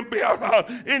burden bearer.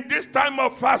 In this time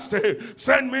of fasting,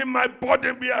 send me my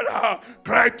burden bearer.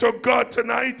 Cry to God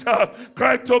tonight.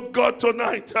 Cry to God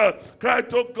tonight. Cry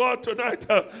to God tonight.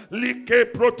 Like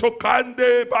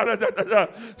protokande baradada.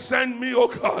 Send me, oh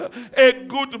God, a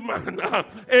good man,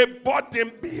 a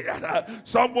burden bearer,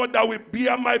 someone that will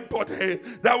bear my body,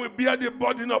 that will bear the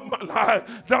burden of my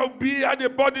life, that will bear the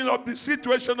burden of the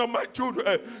situation of my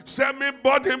children. Send me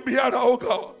burden bearer, oh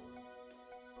God.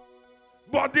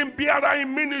 Burden bearer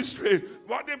in ministry,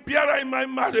 burden bearer in my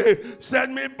marriage.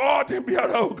 Send me burden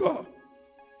bearer, oh God.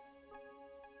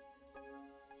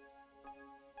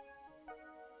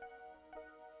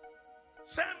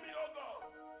 Send me, oh God.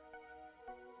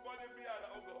 Burden bearer,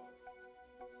 oh God.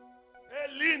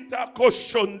 Elinta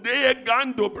koshonde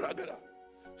gando bragada.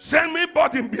 Send me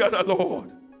burden bearer,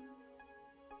 Lord.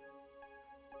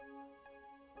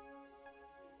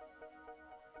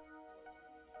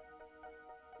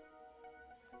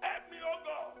 Help me, oh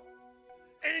God.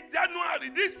 In January,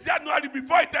 this January,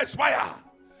 before it expires,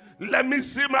 let me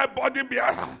see my burden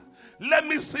bearer. Let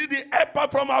me see the helper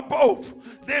from above.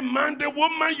 The man, the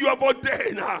woman you have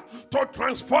ordained to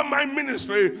transform my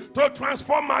ministry, to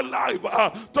transform my life,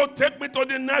 to take me to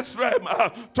the next realm,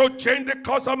 to change the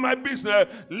course of my business.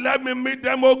 Let me meet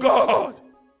them, oh God.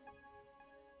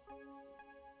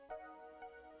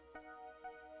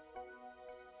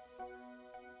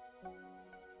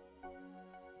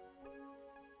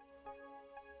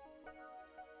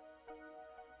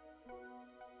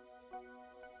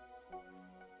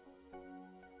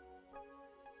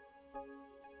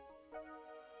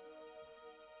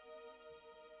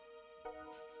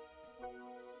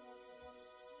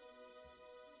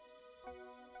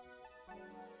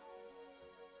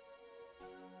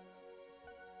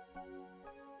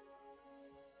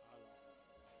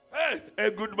 Hey, a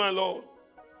good man, Lord.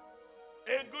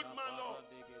 A good man, Lord.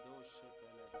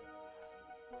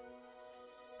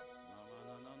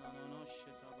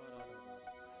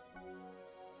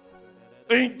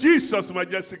 In Jesus'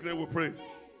 majestic name we pray.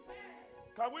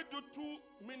 Can we do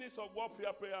 2 minutes of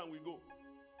warfare prayer and we go?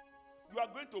 You are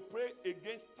going to pray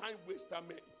against time waster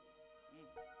men.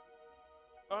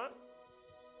 Huh?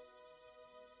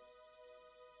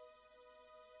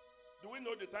 Do we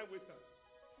know the time wasters?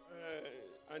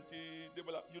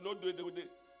 Anti-develop. You know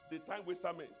the time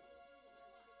waster men.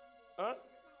 Huh?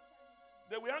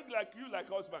 They will act like you, like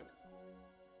husband.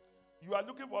 You are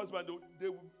looking for husband.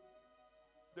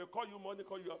 They call you morning,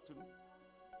 call you afternoon.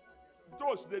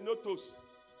 Toast, they know toast.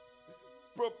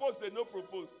 Propose, they know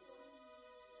propose.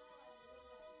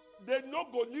 They no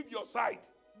go leave your side.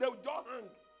 They will just hang.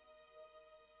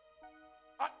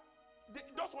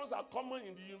 Those ones are common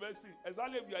in the university.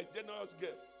 Exactly if you are a generous girl.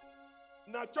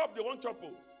 Now chop, they won't chop.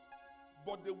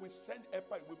 But they will send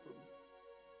helper away from you.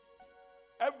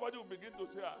 Everybody will begin to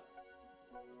say,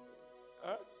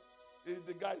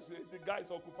 the guy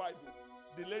is occupied.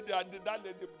 The lady and that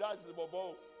lady, that's the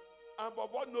bobo. And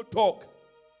bobo no talk.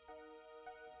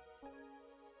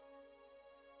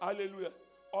 Hallelujah.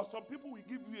 Or some people will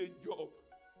give you a job.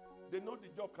 They know the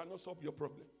job cannot solve your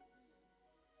problem.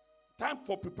 Time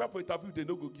for prepare for interview, they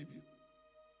don't go give you.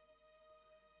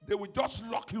 They will just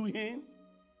lock you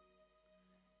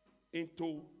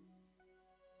into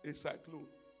a cyclone.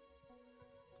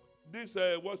 This,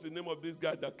 what's the name of this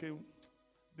guy that came?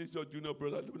 This is your junior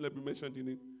brother. Let me mention the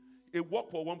name. It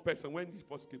worked for one person when he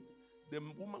first came. The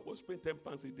woman was paying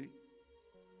 £10 a day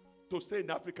to stay in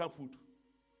African food.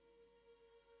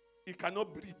 He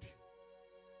cannot breathe.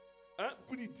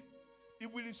 Breathe. He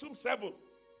will resume 7.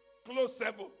 Close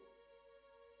 7.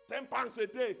 £10 a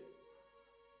day.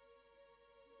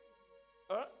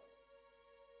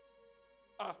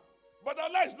 But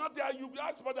Allah is not there. You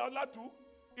ask for Allah too.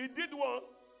 He did one.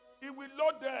 He will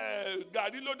load the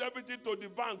gari, load everything to the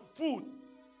van, full.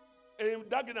 In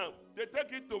Dagenham, they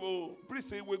take it to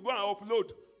prison. We go and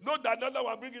offload. Load another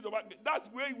one, bring it to back. That's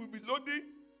where he will be loading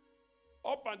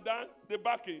up and down the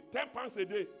back. £10 a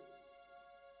day.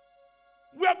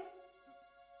 Where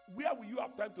will you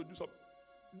have time to do something?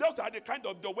 Those are the kind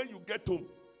of the way you get home,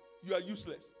 you are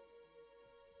useless.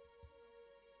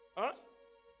 Huh?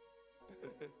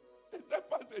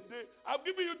 £10 a day. I'm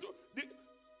giving you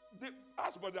the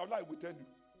ask for their life will tell you.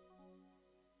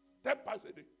 £10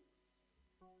 a day.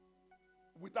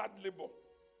 Without labor.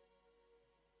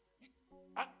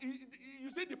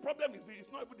 You see, the problem is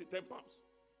it's not even the 10 pounds.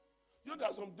 You know, there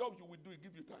are some jobs you will do, it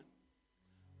give you time.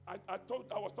 I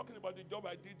was talking about the job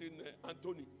I did in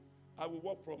Anthony. I will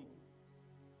work from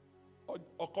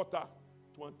Okota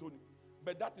to Anthony.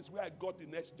 But that is where I got the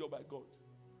next job I got.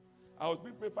 I was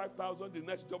being paid 5,000. The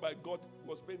next job I got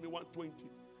was paying me 120.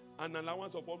 An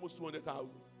allowance of almost 200,000.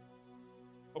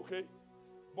 Okay?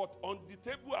 But on the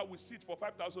table I will sit for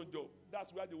 5,000 job.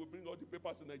 That's where they will bring all the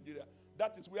papers in Nigeria.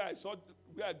 That is where I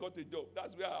got a job.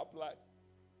 That's where I applied.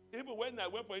 Even when I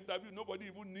went for interview, nobody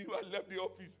even knew I left the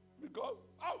office. Because,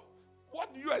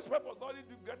 what do you expect for somebody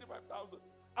to get 5,000?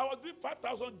 I was doing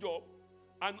 5,000 job,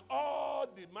 and all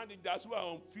the managers who are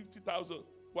on 50,000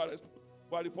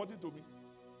 were reporting to me.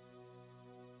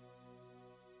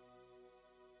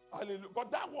 Hallelujah.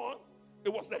 But that one,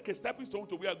 it was like a stepping stone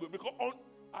to where I go. Because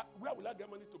where will I get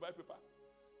money to buy paper?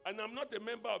 And I'm not a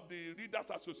member of the Readers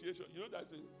Association. You know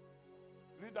that's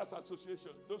a Readers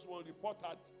Association. Those one report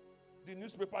at the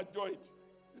newspaper joint.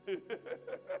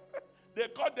 They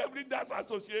call them Readers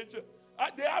Association.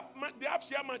 They have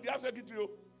chairman, they have secretary.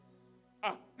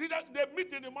 They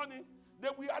meet in the morning. They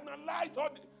will analyze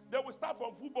they will start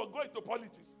from football, go into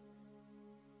politics.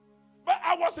 But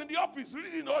I was in the office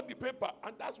reading all the paper,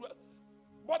 and that's where.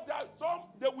 But there are some,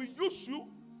 they will use you,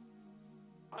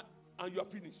 and you are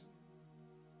finished.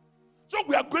 So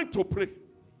we are going to pray.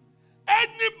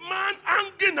 Any man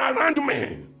hanging around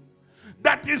me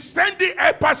that is sending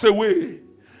helpers away,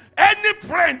 any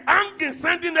friend hanging,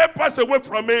 sending helpers away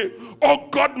from me, oh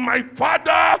God, my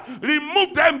Father,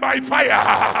 remove them by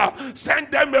fire.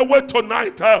 Send them away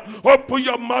tonight. Open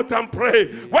your mouth and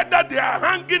pray. Whether they are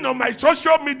hanging on my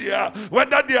social media,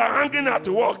 whether they are hanging at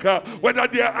work, whether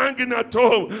they are hanging at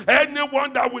home,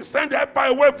 anyone that will send helper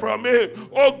away from me,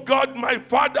 oh God, my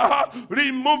Father,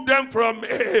 remove them from me.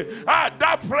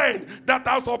 That friend that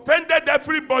has offended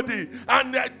everybody,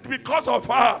 and because of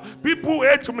her, people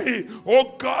hate me,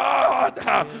 oh God,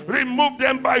 remove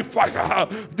them by fire.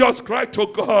 Just cry to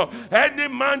God. Any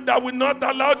man that will not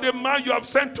allow the man you have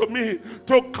sent to me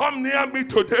to come near me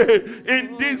today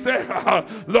in this era,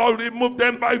 Lord, remove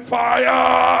them by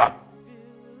fire.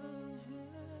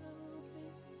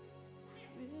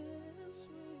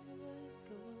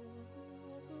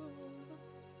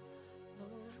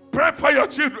 Pray for your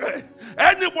children.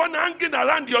 Anyone hanging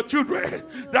around your children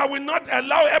that will not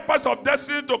allow helpers of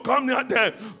destiny to come near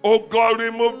them, oh God,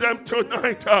 remove them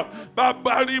tonight.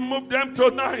 Baba, remove them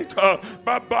tonight.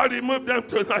 Baba, remove them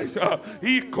tonight.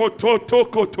 Ikoto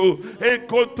tokoto,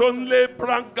 ekotonle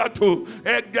brangato,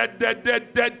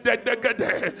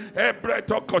 egedededededegede,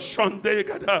 ebreto koshonde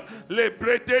gada,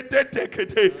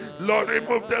 lebredededegede. Lord,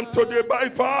 remove them today by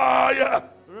fire.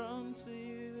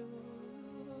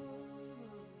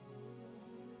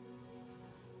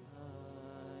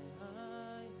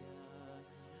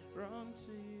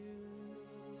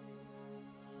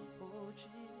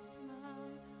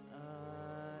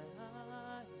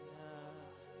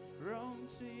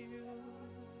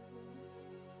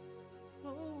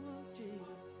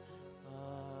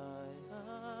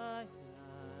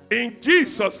 In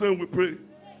Jesus' name we pray.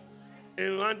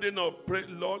 In landing of prayer,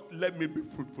 Lord, let me be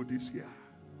fruitful this year.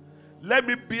 Let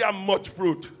me bear much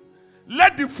fruit.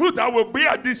 Let the fruit I will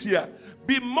bear this year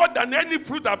be more than any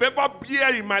fruit I've ever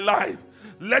bear in my life.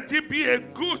 Let it be a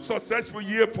good, successful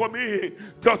year for me.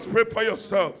 Just pray for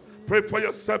yourself. Pray for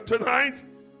yourself tonight.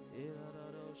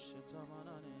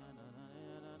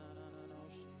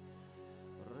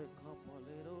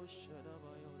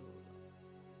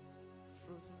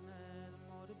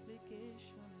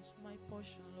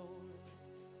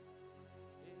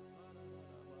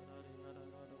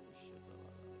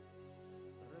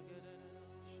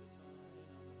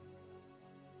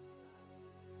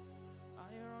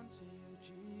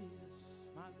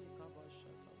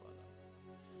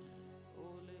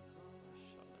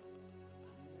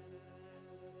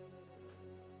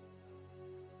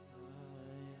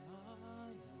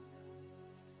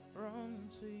 Run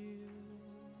to you.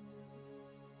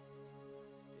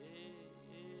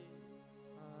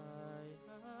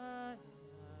 I run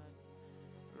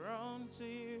to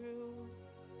you.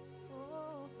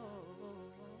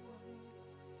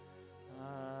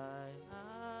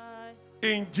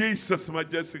 In Jesus'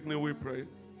 majestic name we pray.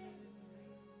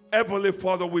 Heavenly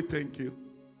Father, we thank you.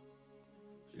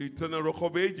 Eternal Rock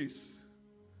of Ages,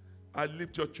 I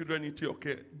lift your children into your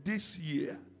care. This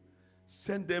year,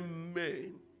 send them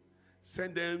men.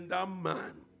 Send them that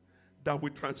man that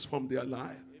will transform their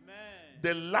life. Amen.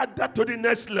 The ladder to the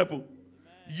next level. Amen.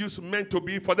 Use men to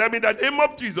be for them in the name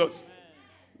of Jesus.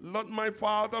 Amen. Lord, my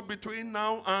Father, between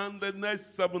now and the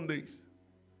next 7 days.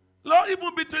 Lord,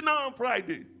 even between now and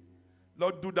Friday.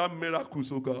 Lord, do that miracle,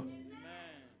 oh God.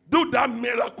 Do that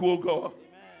miracle, oh God.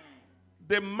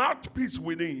 The mouthpiece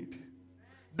we need.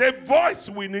 The voice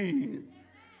we need.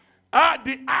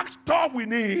 The actor we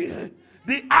need.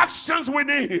 The actions we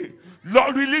need.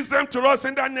 Lord, release them to us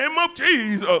in the name of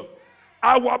Jesus.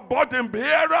 Our burden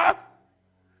bearer.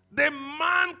 The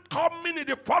man coming in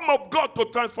the form of God to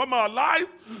transform our life.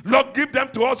 Lord, give them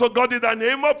to us, oh God, in the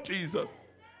name of Jesus.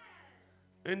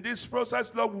 In this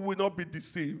process, Lord, we will not be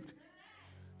deceived.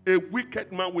 A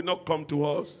wicked man will not come to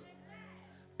us.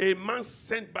 A man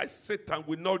sent by Satan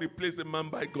will not replace a man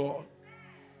by God.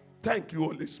 Thank you,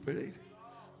 Holy Spirit.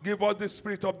 Give us the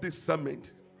spirit of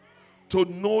discernment to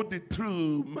know the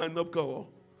true man of God,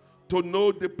 to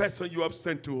know the person you have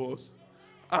sent to us.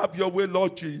 Have your way,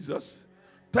 Lord Jesus.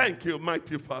 Thank you,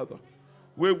 mighty Father.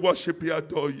 We worship you,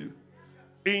 adore you.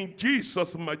 In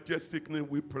Jesus' majestic name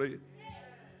we pray.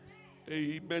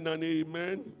 Amen and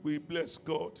amen. We bless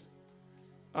God.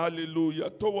 Hallelujah.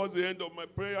 Towards the end of my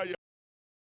prayer,